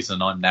next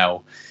season, I'm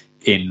now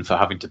in for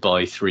having to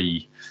buy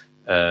 3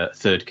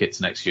 third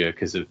kits next year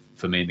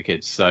for me and the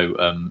kids.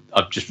 So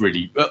I've just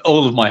really,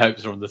 all of my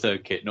hopes are on the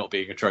third kit not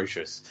being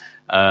atrocious.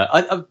 But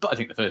I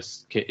think the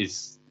first kit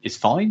is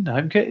fine. The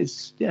home kit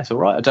it's all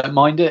right. I don't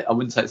mind it. I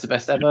wouldn't say it's the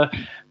best ever,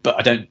 but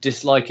I don't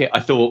dislike it. I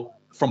thought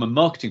from a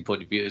marketing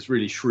point of view, it was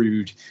really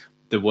shrewd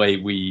the way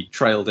we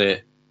trailed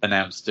it,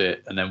 announced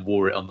it, and then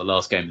wore it on the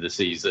last game of the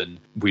season.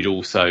 We'd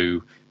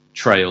also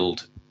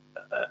trailed,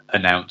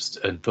 announced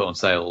and put on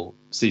sale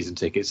season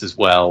tickets as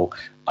well.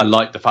 I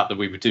like the fact that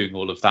we were doing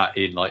all of that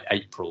in like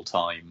April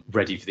time,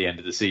 ready for the end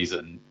of the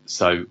season.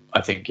 So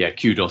I think,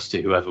 kudos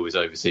to whoever was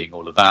overseeing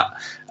all of that.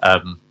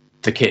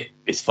 The kit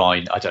is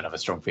fine. I don't have a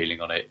strong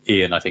feeling on it.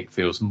 Ian, I think,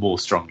 feels more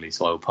strongly,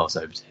 so I will pass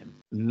over to him.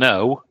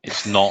 No,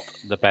 it's not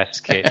the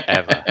best kit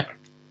ever.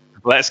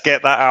 Let's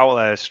get that out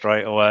there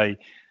straight away.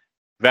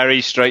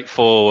 Very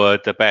straightforward,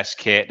 the best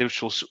kit,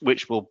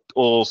 which will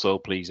also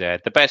please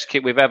Ed. The best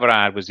kit we've ever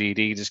had was the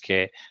Adidas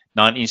kit,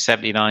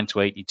 1979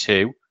 to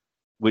 82,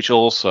 which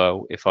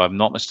also, if I'm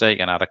not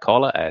mistaken, had a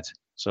collar, Ed.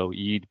 So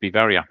you'd be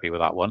very happy with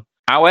that one.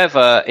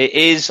 However, it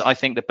is, I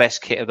think, the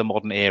best kit of the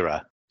modern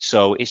era.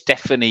 So it's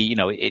definitely,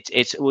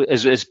 it's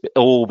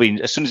all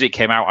been, as soon as it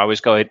came out, I was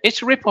going,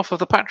 it's a rip-off of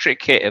the Patrick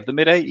kit of the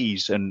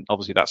mid-80s. And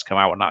obviously that's come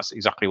out, and that's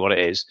exactly what it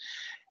is.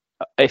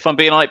 If I'm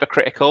being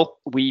hypercritical,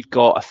 we've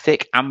got a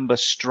thick amber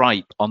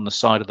stripe on the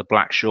side of the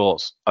black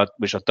shorts,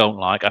 which I don't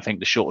like. I think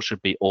the shorts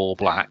should be all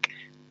black.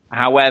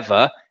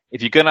 However,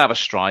 if you're going to have a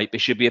stripe, it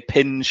should be a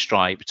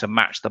pinstripe to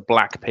match the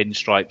black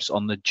pinstripes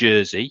on the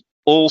jersey.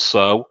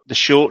 Also, the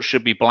shorts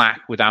should be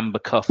black with amber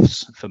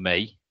cuffs for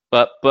me.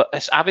 But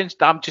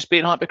I'm just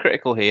being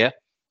hypercritical here.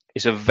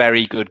 It's a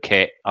very good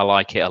kit. I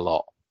like it a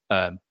lot.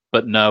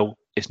 But no,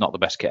 it's not the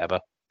best kit ever.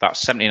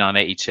 That's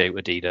 79.82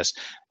 Adidas.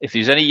 If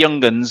there's any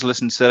young guns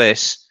listen to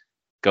this,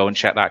 go and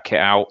check that kit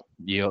out.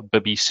 You'll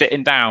be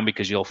sitting down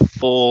because you'll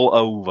fall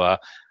over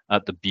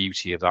at the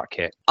beauty of that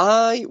kit.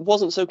 I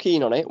wasn't so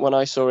keen on it when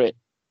I saw it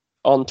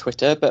on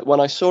Twitter, but when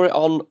I saw it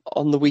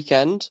on the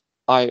weekend,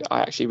 I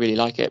actually really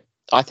like it.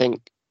 I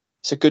think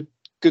it's a good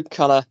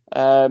colour.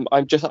 I've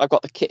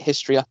got the kit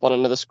history up on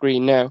another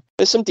screen now.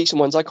 There's some decent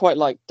ones. I quite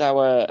liked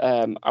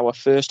our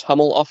first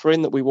Hummel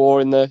offering that we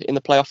wore in the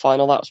playoff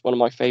final. That was one of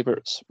my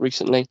favourites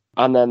recently.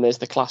 And then there's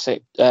the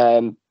classic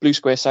Blue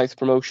Square South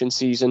promotion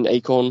season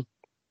Acorn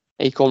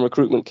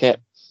recruitment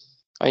kit.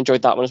 I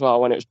enjoyed that one as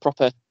well when it was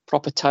proper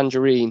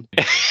tangerine.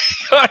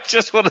 I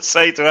just want to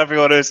say to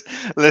everyone who's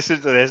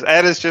listening to this,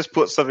 Ed has just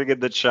put something in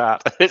the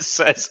chat. It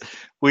says,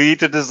 we need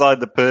to design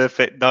the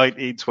perfect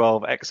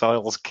 1912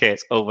 Exiles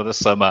kit over the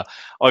summer.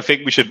 I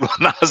think we should run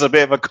that as a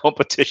bit of a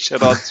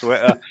competition on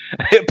Twitter.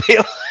 It'd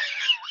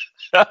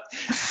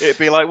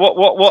be like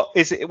what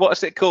is it?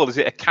 What's it called? Is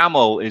it a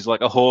camel? Is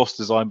like a horse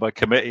designed by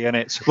committee, and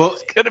it's going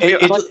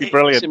to be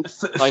brilliant.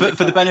 For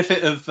the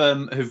benefit of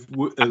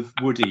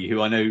Woody,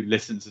 who I know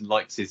listens and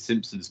likes his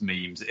Simpsons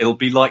memes, it'll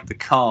be like the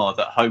car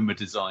that Homer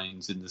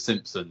designs in The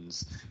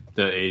Simpsons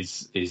that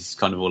is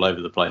kind of all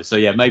over the place. So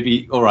yeah,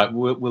 maybe all right,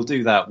 we'll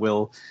do that.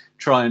 We'll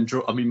try and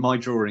draw. I mean, my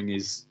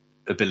drawing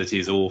ability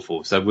is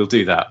awful, so we'll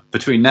do that.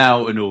 Between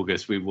now and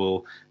August, we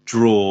will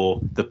draw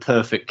the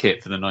perfect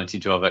kit for the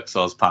 1912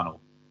 Exiles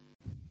panel.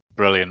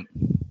 Brilliant.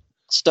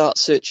 Start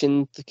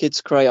searching the kids'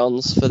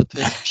 crayons for the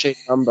perfect shade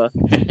number.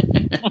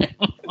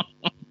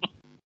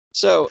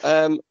 So,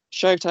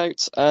 shout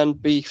outs and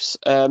beefs.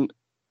 Ian,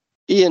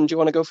 do you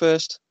want to go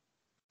first?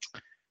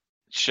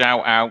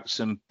 Shout outs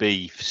and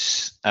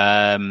beefs.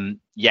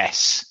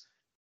 Yes.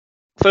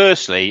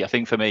 Firstly, I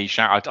think for me,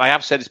 I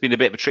have said it's been a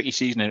bit of a tricky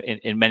season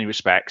in many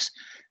respects.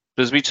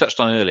 But as we touched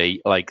on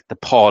early, like the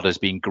pod has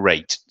been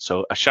great.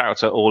 So a shout out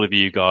to all of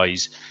you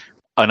guys.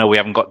 I know we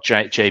haven't got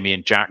Jamie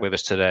and Jack with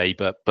us today,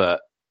 but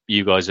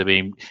you guys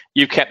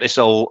you've kept this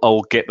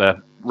old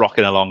Gipper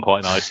rocking along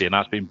quite nicely, and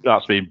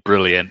that's been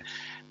brilliant.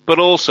 But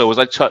also, as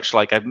I touched,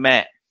 like I've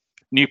met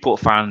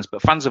Newport fans,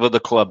 but fans of other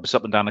clubs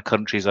up and down the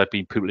countries I've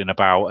been pootling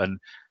about, and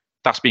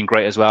that's been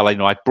great as well.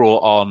 I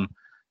brought on,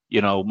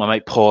 my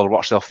mate Paul, a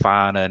Rochdale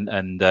fan,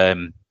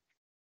 and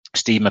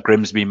Steve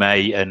McGrimsby,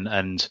 mate,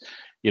 and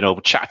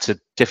chat to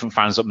different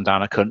fans up and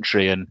down the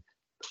country, and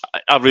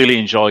I really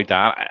enjoyed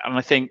that. And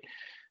I think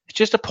it's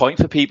just a point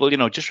for people,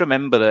 just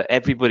remember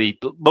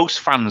that most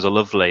fans are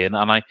lovely,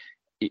 and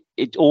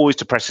it always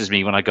depresses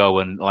me when I go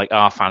and like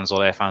our fans or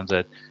their fans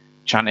are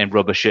chanting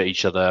rubbish at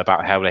each other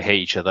about how they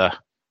hate each other.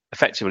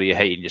 Effectively, you're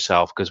hating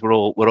yourself, because we're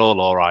all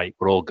all right,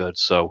 we're all good.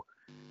 So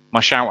my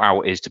shout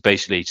out is to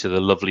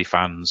the lovely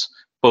fans,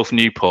 both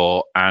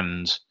Newport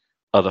and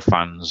other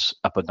fans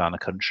up and down the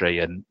country,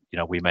 and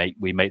we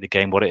make the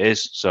game what it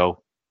is.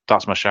 So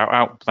that's my shout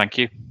out. Thank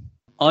you.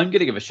 I'm going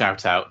to give a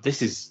shout out.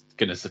 This is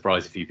going to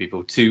surprise a few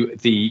people, to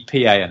the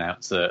PA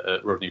announcer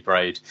at Rodney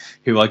Braid,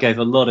 who I gave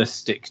a lot of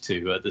stick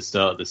to at the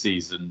start of the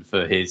season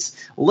for his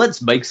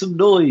 "let's make some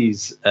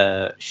noise"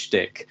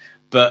 shtick.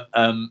 But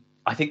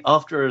I think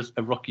after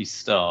a rocky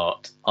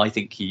start, I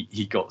think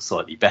he got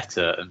slightly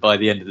better, and by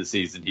the end of the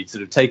season, he'd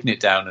sort of taken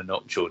it down a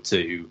notch or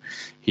two.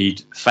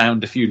 He'd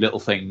found a few little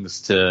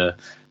things to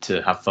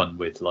have fun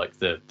with, like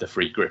the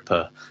free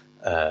gripper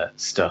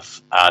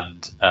stuff,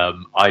 and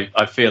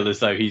I feel as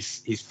though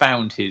he's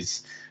found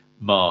his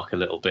mark a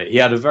little bit. He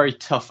had a very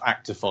tough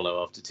act to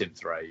follow after Tim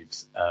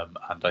Thraves,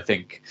 and I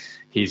think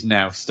he's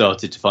now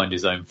started to find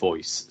his own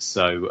voice.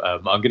 So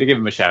I'm going to give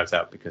him a shout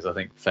out, because I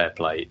think fair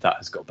play, that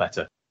has got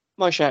better.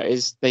 My shout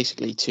is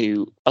basically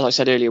to, as I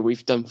said earlier,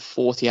 we've done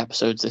 40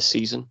 episodes this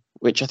season,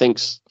 which I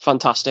think's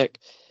fantastic.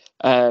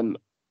 And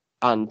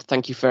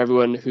thank you for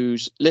everyone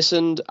who's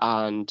listened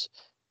and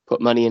put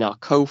money in our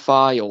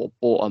Ko-Fi or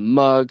bought a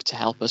mug to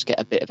help us get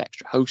a bit of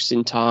extra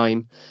hosting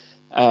time.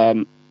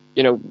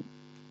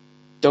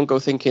 Don't go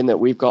thinking that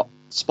we've got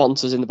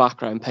sponsors in the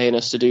background paying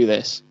us to do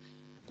this.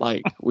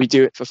 Like, we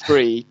do it for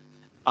free,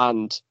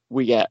 and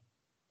we get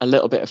a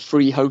little bit of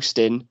free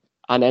hosting,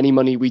 and any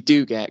money we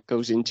do get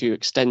goes into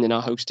extending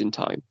our hosting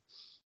time.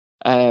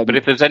 But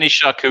if there's any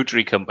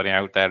charcuterie company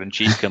out there and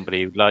cheese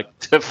company who'd like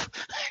to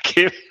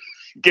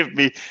give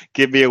me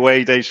a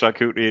away day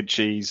charcuterie and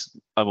cheese,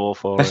 I'm all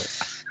for it.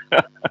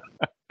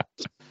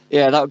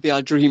 Yeah, that would be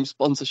our dream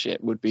sponsorship,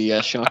 would be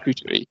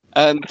charcuterie.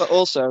 But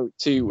also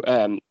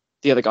to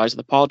the other guys of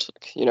the pod,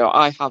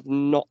 I have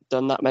not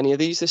done that many of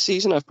these this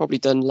season. I've probably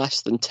done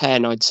less than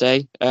 10, I'd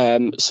say.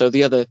 So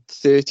the other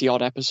 30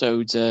 odd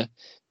episodes are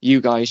you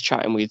guys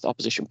chatting with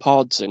opposition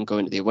pods and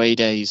going to the away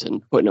days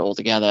and putting it all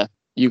together.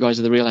 You guys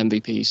are the real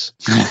MVPs.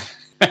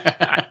 The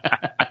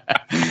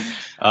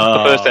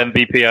first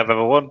MVP I've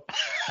ever won.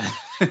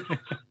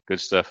 Good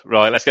stuff.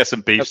 Right, let's get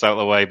some beefs out of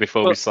the way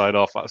before we sign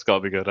off. That's got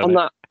to be good. On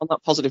that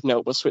positive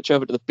note, we'll switch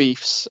over to the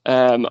beefs.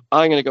 I'm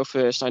going to go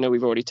first. I know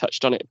we've already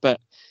touched on it, but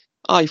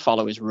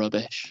iFollow is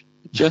rubbish.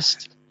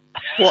 Just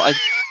what a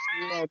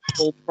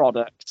dreadful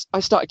product. I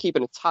started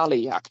keeping a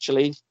tally,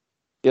 actually,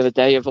 the other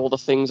day of all the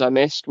things I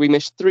missed. We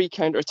missed 3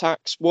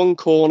 counter-attacks, 1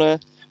 corner,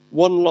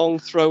 1 long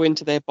throw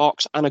into their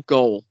box, and a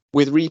goal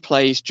with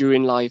replays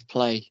during live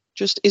play.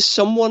 Just, is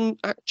someone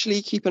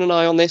actually keeping an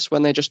eye on this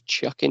when they're just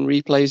chucking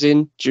replays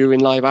in during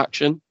live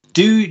action?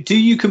 Do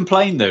you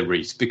complain though,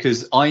 Reese?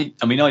 Because I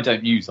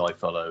don't use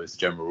iFollow as a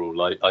general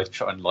rule. I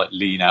try and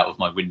lean out of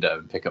my window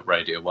and pick up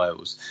Radio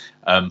Wales.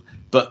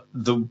 But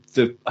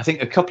I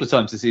think a couple of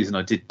times this season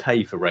I did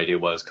pay for Radio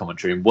Wales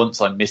commentary, and once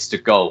I missed a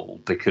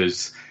goal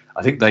because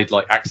I think they'd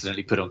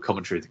accidentally put on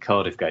commentary of the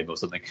Cardiff game or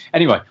something.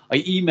 Anyway, I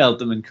emailed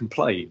them and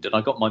complained, and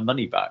I got my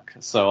money back.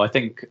 So I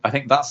think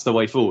that's the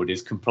way forward,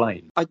 is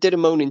complain. I did a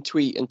moaning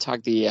tweet and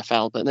tagged the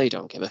EFL, but they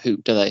don't give a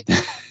hoot, do they?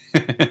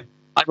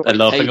 They're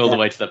laughing all the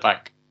way to the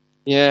bank.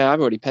 Yeah, I've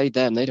already paid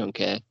them. They don't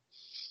care.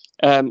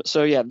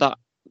 So yeah,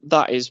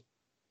 that is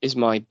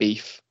my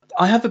beef.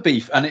 I have a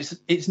beef, and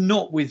it's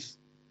not with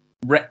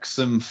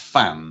Wrexham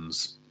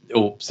fans,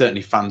 or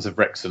certainly fans of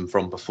Wrexham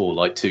from before,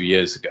 like 2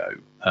 years ago,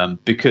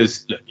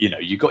 because look,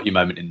 you got your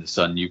moment in the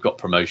sun, you've got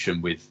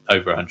promotion with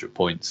over 100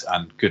 points,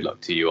 and good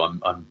luck to you.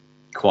 I'm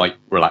quite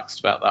relaxed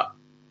about that.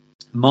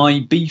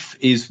 My beef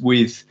is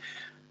with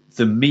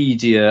the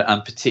media,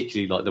 and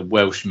particularly like the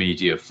Welsh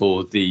media,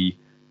 for the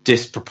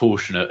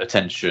disproportionate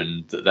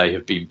attention that they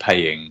have been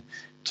paying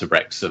to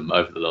Wrexham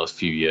over the last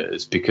few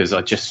years, because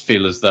I just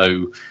feel as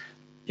though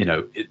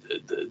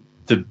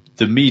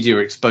the media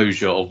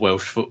exposure of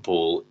Welsh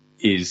football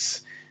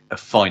is a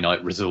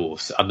finite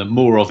resource, and the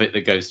more of it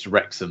that goes to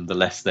Wrexham, the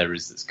less there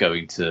is that's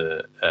going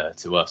to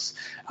us.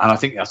 And I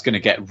think that's going to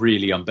get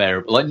really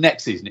unbearable. Like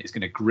next season, it's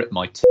going to grip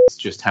my tits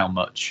just how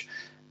much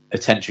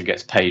attention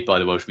gets paid by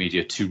the Welsh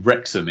media to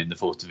Wrexham in the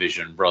 4th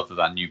Division rather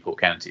than Newport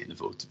County in the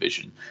 4th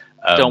Division.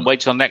 Don't wait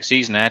till next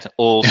season, Ed.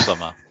 All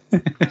summer.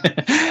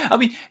 I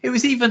mean, it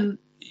was even,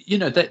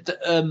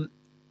 that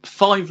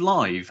 5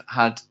 Live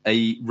had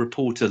a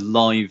reporter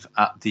live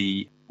at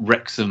the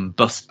Wrexham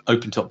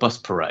open top bus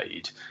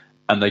parade,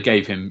 and they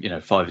gave him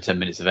 5 or 10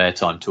 minutes of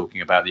airtime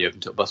talking about the open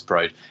top bus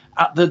parade.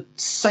 At the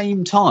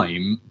same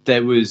time,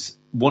 there was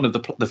one of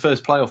the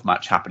first playoff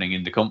match happening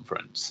in the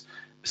conference,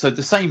 so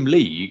the same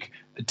league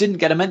didn't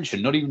get a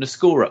mention, not even a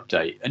score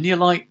update. And you're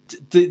like,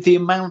 the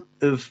amount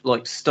of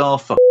like star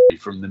fuckery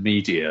from the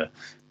media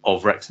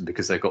of Wrexham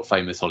because they've got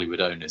famous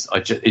Hollywood owners,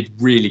 it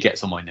really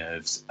gets on my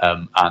nerves,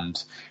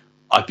 and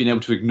I've been able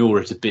to ignore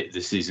it a bit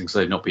this season because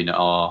they've not been at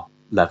our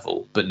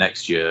level. But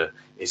next year,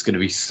 it's going to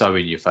be so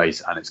in your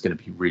face, and it's going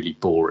to be really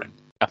boring.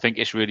 I think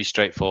it's really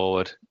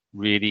straightforward.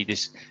 Really,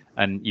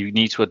 and you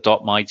need to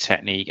adopt my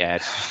technique,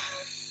 Ed.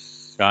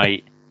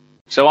 Right?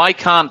 So I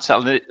can't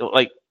tell.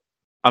 Like,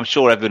 I'm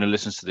sure everyone who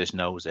listens to this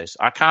knows this.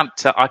 I can't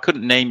tell. I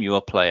couldn't name you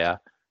a player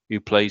who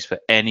plays for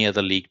any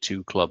other League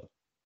Two club,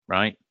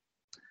 right?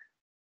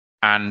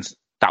 And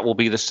that will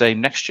be the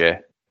same next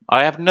year.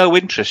 I have no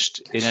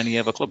interest in any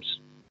other clubs,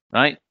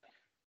 right?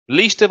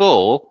 Least of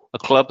all, a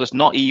club that's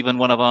not even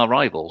one of our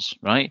rivals,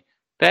 right?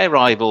 Their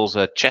rivals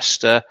are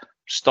Chester,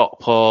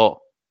 Stockport,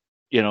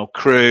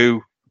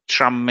 Crewe,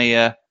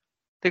 Tranmere.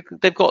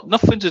 They've got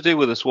nothing to do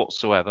with us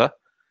whatsoever.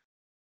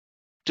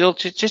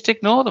 Just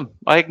ignore them.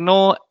 I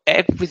ignore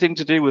everything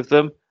to do with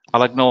them.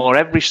 I'll ignore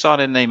every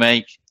signing they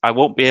make. I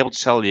won't be able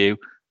to tell you,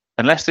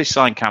 unless they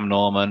sign Cam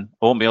Norman,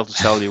 I won't be able to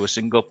tell you a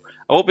single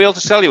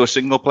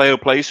player who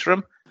plays for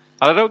him.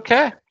 And I don't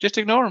care. Just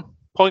ignore them.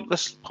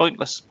 Pointless.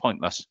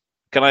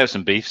 Can I have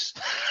some beefs?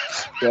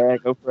 Yeah,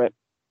 go for it.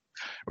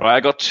 Right, I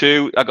got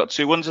two.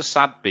 One's a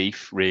sad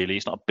beef, really.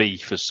 It's not a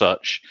beef as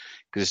such,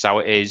 because it's how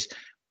it is.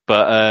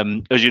 But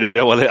as you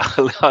know,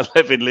 I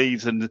live in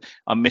Leeds, and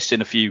I'm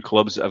missing a few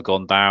clubs that have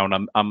gone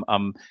down.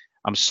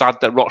 I'm sad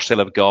that Rochdale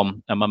have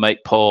gone, and my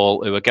mate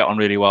Paul, who I get on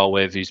really well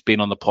with, who's been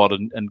on the pod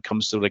and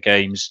comes to the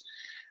games,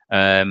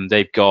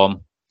 they've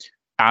gone,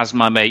 as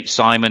my mate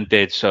Simon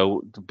did.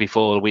 So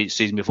before the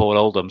season before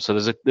Oldham. So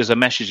there's a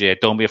message here: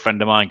 don't be a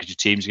friend of mine because your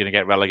team's going to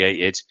get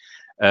relegated.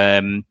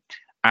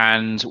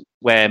 And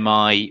where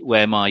my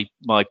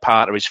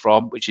partner is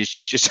from, which is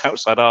just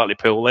outside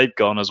Hartlepool, they've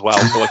gone as well.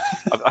 So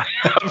I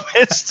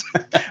missed.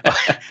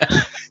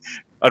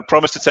 I'd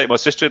promised to take my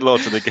sister-in-law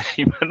to the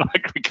game, and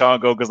we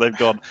can't go because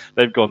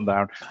they've gone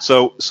down.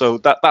 So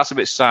that's a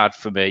bit sad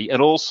for me.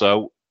 And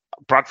also,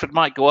 Bradford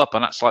might go up,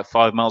 and that's like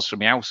 5 miles from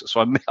my house.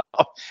 So I'm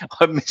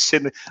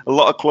missing a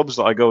lot of clubs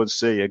that I go and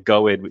see and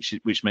go in,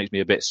 which makes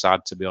me a bit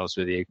sad, to be honest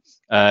with you.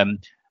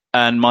 And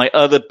my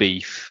other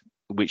beef,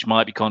 which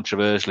might be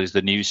controversial, is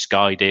the new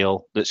Sky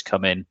deal that's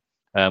come in,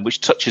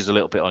 which touches a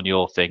little bit on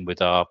your thing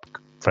with our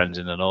friends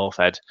in the North,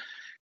 Ed.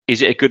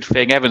 Is it a good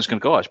thing? Everyone's going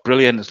to go, it's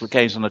brilliant. There's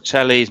games on the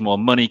telly, there's more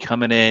money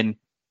coming in.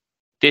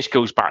 This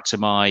goes back to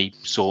my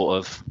sort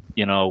of,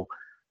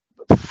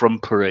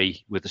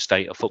 frumpery with the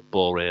state of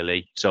football,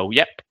 really. So,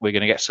 yep, we're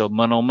going to get some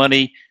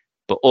money,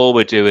 but all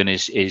we're doing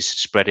is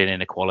spreading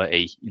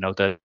inequality.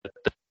 The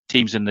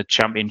teams in the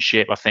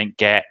Championship, I think,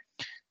 get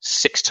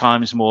 6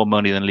 times more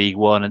money than League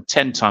One and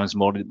 10 times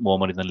more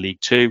money than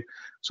League Two.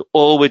 So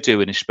all we're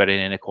doing is spreading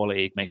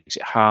inequality. It makes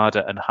it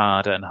harder and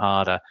harder and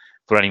harder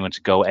for anyone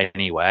to go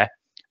anywhere.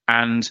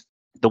 And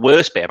the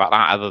worst bit about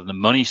that, other than the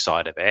money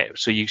side of it,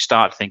 so you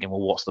start thinking, well,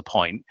 what's the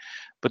point?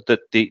 But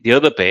the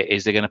other bit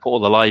is they're going to put all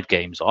the live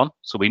games on.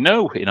 So we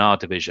know in our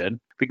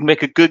division, we can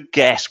make a good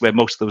guess where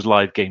most of those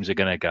live games are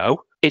going to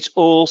go. It's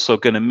also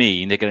going to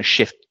mean they're going to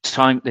shift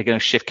time. They're going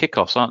to shift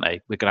kickoffs, aren't they?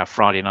 We're going to have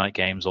Friday night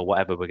games or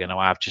whatever we're going to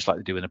have, just like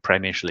they do in the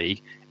Premier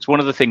League. It's one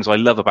of the things I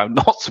love about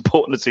not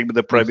supporting the team in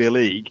the Premier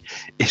League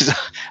is,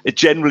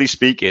 generally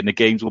speaking, the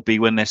games will be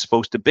when they're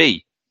supposed to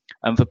be.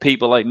 And for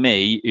people like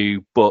me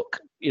who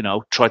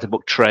try to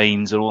book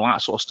trains and all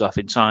that sort of stuff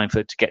in time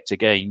to get to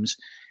games,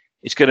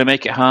 it's going to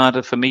make it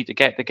harder for me to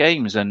get the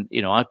games. And,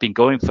 I've been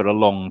going for a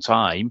long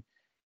time.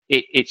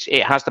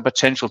 It has the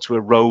potential to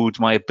erode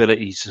my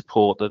ability to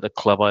support the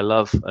club I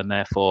love. And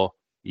therefore,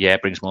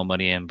 it brings more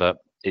money in. But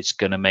it's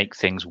going to make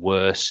things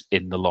worse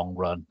in the long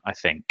run, I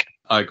think.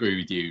 I agree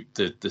with you.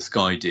 The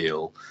Sky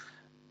deal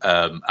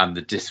and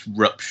the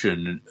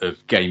disruption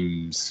of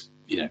games,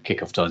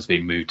 kickoff times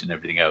being moved and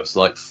everything else.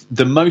 Like,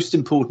 the most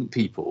important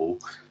people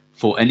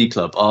for any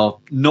club are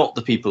not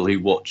the people who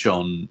watch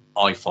on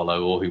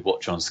iFollow or who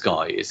watch on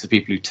Sky. It's the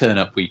people who turn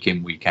up week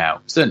in, week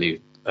out,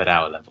 certainly at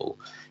our level,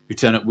 who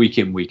turn up week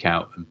in, week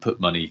out and put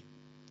money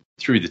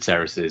through the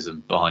terraces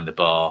and behind the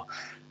bar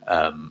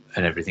and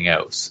everything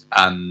else.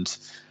 And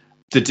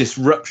the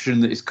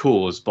disruption that is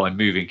caused by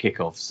moving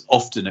kickoffs,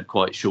 often at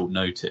quite short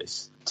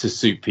notice, to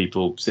suit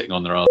people sitting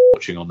on their arse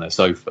watching on their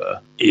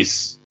sofa,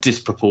 is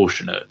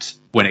disproportionate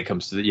when it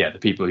comes to the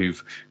people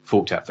who've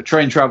forked out for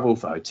train travel,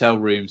 for hotel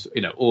rooms,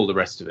 all the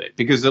rest of it.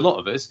 Because a lot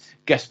of us,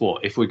 guess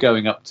what? If we're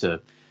going up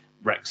to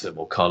Wrexham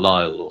or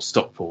Carlisle or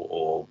Stockport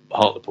or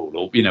Hartlepool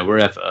or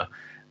wherever,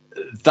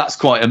 that's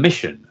quite a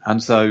mission.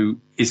 And so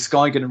is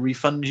Sky going to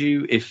refund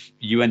you if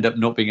you end up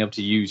not being able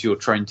to use your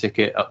train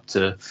ticket up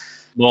to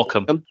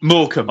Morecambe,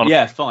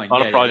 fine.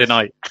 On a Friday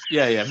night.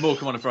 Yeah,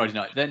 Morecambe on a Friday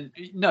night. Then,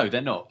 no, they're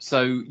not.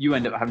 So you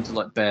end up having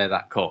to bear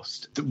that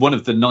cost. One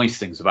of the nice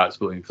things about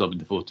supporting a club in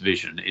the 4th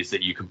Division is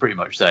that you can pretty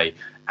much say,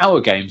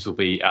 our games will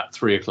be at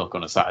 3:00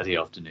 on a Saturday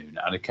afternoon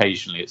and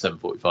occasionally at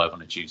 7:45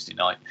 on a Tuesday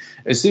night.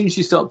 As soon as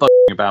you start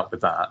bugging about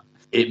with that,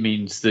 it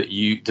means that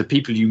the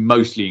people you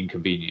mostly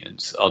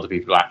inconvenience are the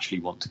people who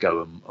actually want to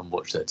go and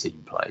watch their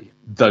team play.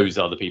 Those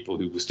are the people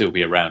who will still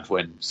be around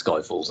when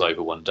Sky falls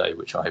over one day,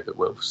 which I hope it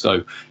will.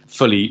 So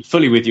fully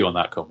with you on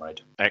that,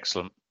 comrade.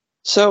 Excellent.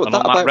 So on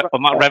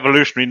that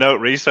revolutionary note,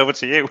 Reese, over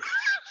to you.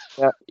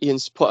 Yeah,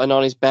 Ian's putting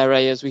on his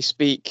beret as we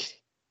speak,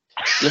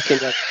 looking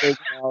at big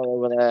guy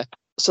over there.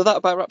 So that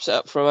about wraps it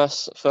up from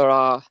us for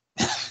our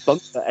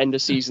bumper end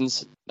of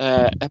season's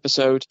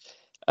episode.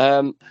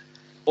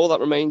 All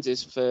that remains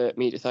is for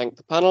me to thank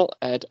the panel,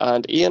 Ed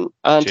and Ian,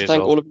 and to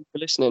thank all of you for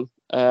listening.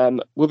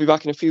 We'll be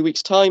back in a few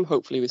weeks' time,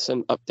 hopefully with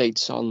some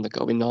updates on the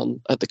going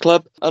on at the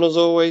club. And as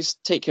always,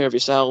 take care of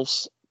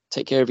yourselves,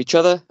 take care of each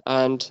other,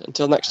 and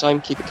until next time,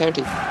 keep it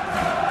counting.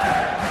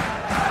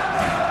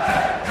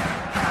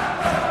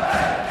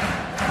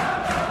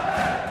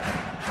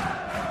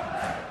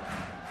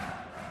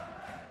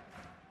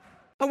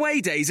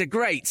 Away days are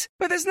great,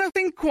 but there's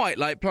nothing quite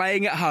like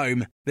playing at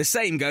home. The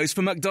same goes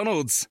for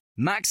McDonald's.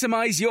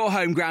 Maximise your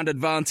home ground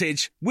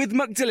advantage with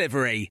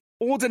McDelivery.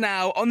 Order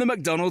now on the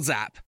McDonald's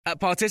app. At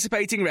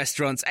participating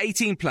restaurants,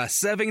 18 plus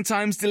serving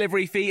times,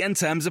 delivery fee and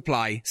terms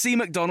apply. See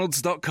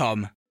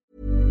mcdonalds.com.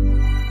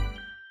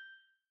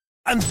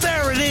 And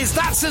there it is,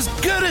 that's as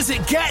good as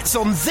it gets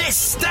on this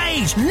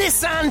stage.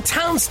 Nissan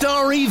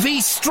Townstar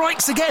EV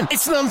strikes again.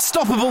 It's an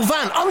unstoppable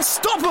van,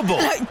 unstoppable.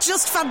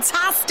 Just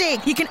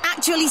fantastic. You can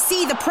actually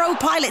see the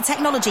ProPilot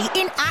technology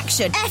in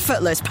action.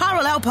 Effortless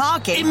parallel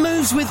parking. It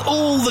moves with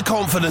all the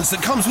confidence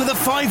that comes with a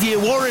 5-year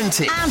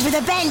warranty. And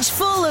with a bench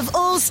full of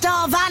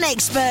all-star van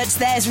experts,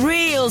 there's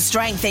real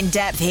strength in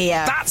depth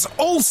here. That's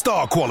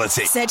all-star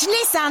quality. Search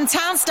Nissan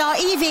Townstar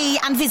EV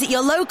and visit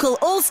your local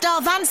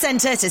all-star van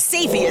centre to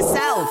see for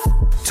yourself.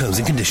 Terms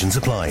and conditions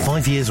apply.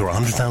 5 years or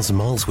 100,000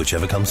 miles,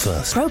 whichever comes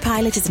first.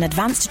 ProPilot is an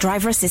advanced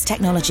driver assist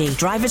technology.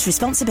 Driver's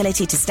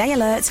responsibility to stay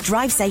alert,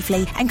 drive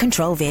safely, and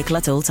control vehicle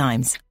at all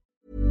times.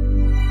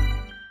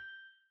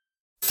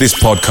 This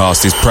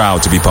podcast is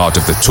proud to be part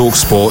of the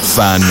TalkSport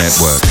Fan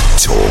Network.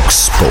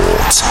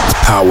 TalkSport.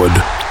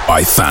 Powered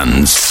by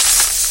fans.